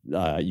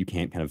 you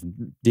can't kind of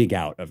dig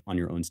out on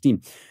your own steam.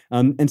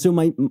 And so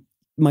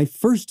my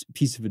first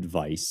piece of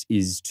advice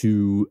is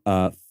to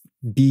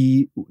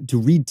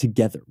read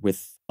together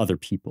with other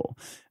people.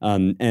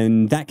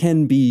 And that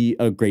can be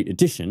a great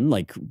addition.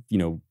 Like,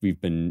 we've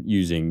been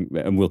using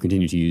and we'll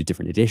continue to use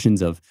different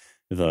editions of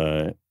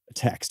the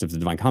text of the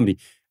Divine Comedy.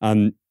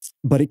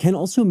 But it can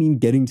also mean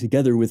getting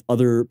together with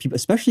other people,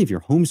 especially if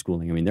you're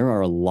homeschooling. I mean, there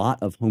are a lot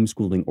of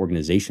homeschooling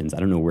organizations. I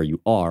don't know where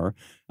you are,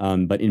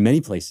 but in many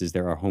places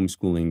there are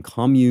homeschooling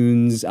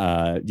communes,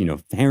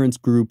 parents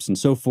groups and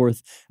so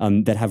forth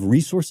that have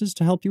resources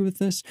to help you with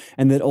this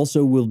and that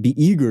also will be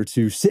eager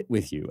to sit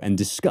with you and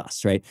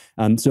discuss, right?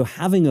 So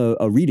having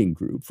a reading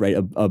group, right,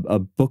 a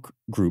book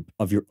group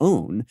of your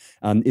own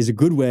is a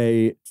good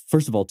way,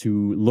 first of all,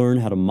 to learn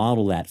how to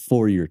model that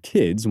for your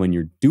kids when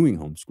you're doing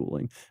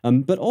homeschooling,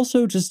 but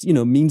also just,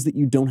 means that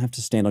you don't have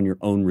to stand on your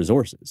own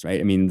resources, right?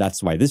 I mean,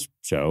 that's why this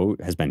show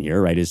has been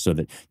here, right? Is so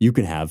that you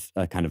can have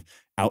a kind of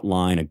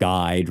outline, a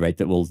guide, right,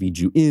 that will lead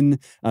you in.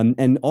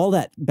 And all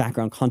that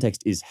background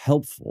context is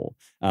helpful.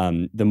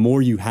 The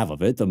more you have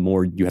of it, the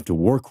more you have to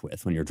work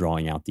with when you're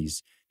drawing out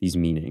these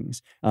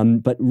meanings.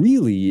 But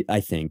really, I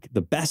think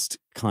the best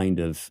kind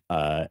of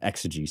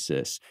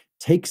exegesis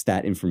takes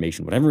that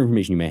information, whatever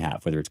information you may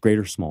have, whether it's great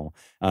or small,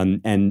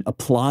 and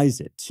applies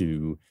it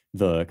to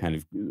the kind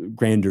of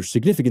grander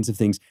significance of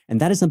things. And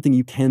that is something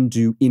you can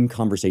do in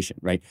conversation,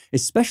 right?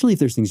 Especially if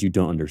there's things you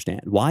don't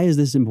understand. Why is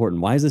this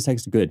important? Why is this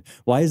text good?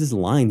 Why is this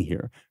line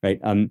here, right?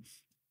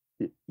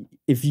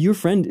 If your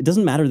friend, it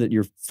doesn't matter that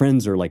your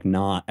friends are like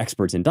not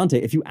experts in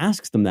Dante. If you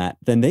ask them that,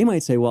 then they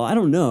might say, well, I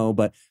don't know,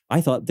 but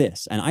I thought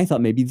this, and I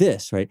thought maybe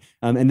this, right?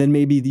 And then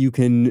maybe you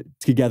can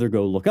together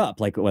go look up,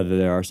 like whether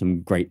there are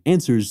some great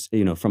answers,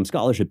 from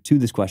scholarship to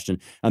this question.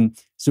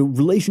 So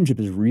relationship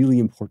is really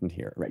important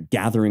here, right?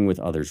 Gathering with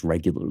others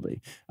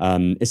regularly,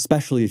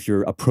 especially if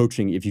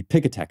you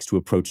pick a text to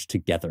approach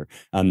together,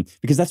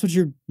 because that's what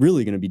you're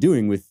really going to be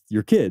doing with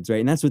your kids, right?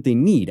 And that's what they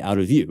need out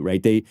of you,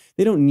 right? They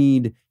don't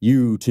need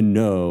you to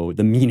know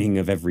the meaning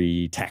of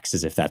every text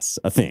as if that's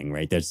a thing,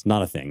 right? That's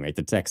not a thing, right?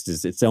 The text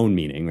is its own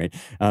meaning, right?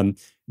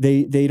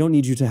 They don't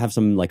need you to have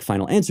some like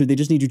final answer. They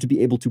just need you to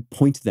be able to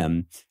point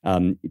them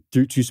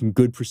through to some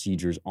good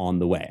procedures on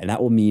the way. And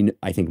that will mean,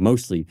 I think,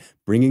 mostly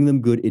bringing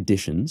them good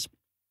additions,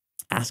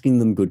 asking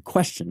them good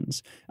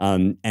questions,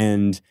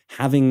 and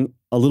having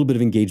a little bit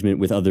of engagement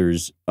with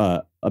others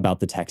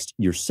about the text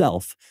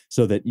yourself,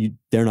 so that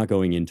they're not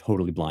going in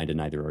totally blind, and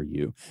neither are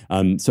you.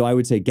 So I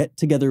would say get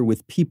together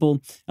with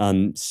people,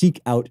 seek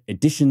out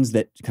editions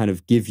that kind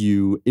of give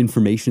you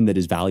information that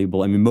is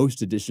valuable. I mean,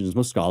 most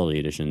scholarly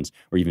editions,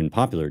 or even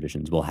popular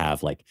editions, will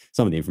have like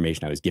some of the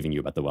information I was giving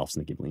you about the Welfs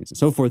and the Ghibellines and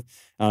so forth.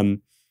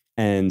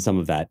 And some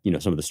of that,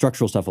 some of the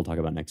structural stuff we'll talk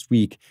about next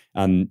week.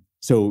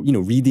 So,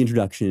 read the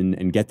introduction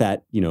and get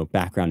that,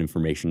 background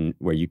information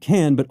where you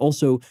can, but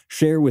also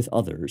share with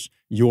others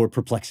your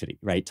perplexity,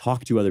 right?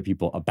 Talk to other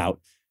people about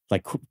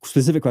like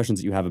specific questions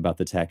that you have about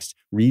the text,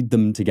 read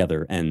them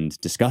together and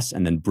discuss,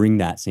 and then bring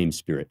that same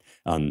spirit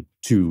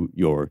to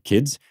your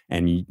kids.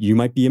 And you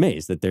might be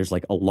amazed that there's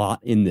like a lot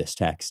in these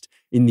texts,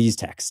 in these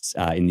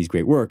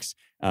great works,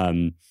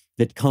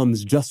 that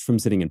comes just from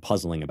sitting and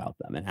puzzling about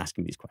them and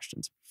asking these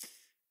questions.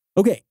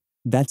 Okay,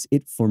 that's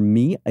it for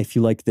me. If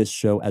you like this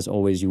show, as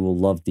always, you will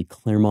love the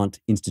Claremont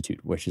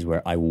Institute, which is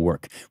where I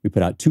work. We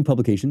put out 2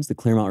 publications, the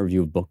Claremont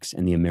Review of Books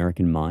and the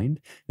American Mind.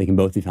 They can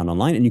both be found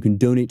online, and you can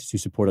donate to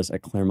support us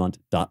at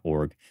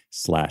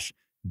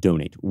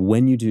claremont.org/donate.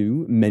 When you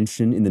do,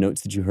 mention in the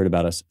notes that you heard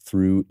about us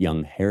through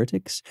Young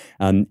Heretics.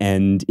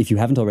 And if you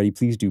haven't already,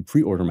 please do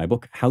pre-order my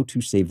book, How to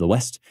Save the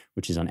West,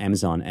 which is on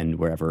Amazon and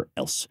wherever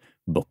else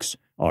books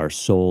are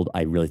sold.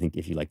 I really think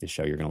if you like this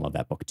show, you're going to love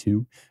that book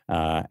too.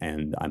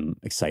 And I'm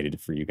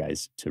excited for you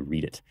guys to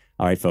read it.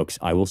 All right, folks,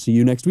 I will see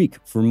you next week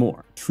for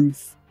more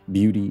truth,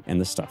 beauty, and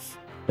the stuff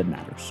that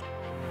matters.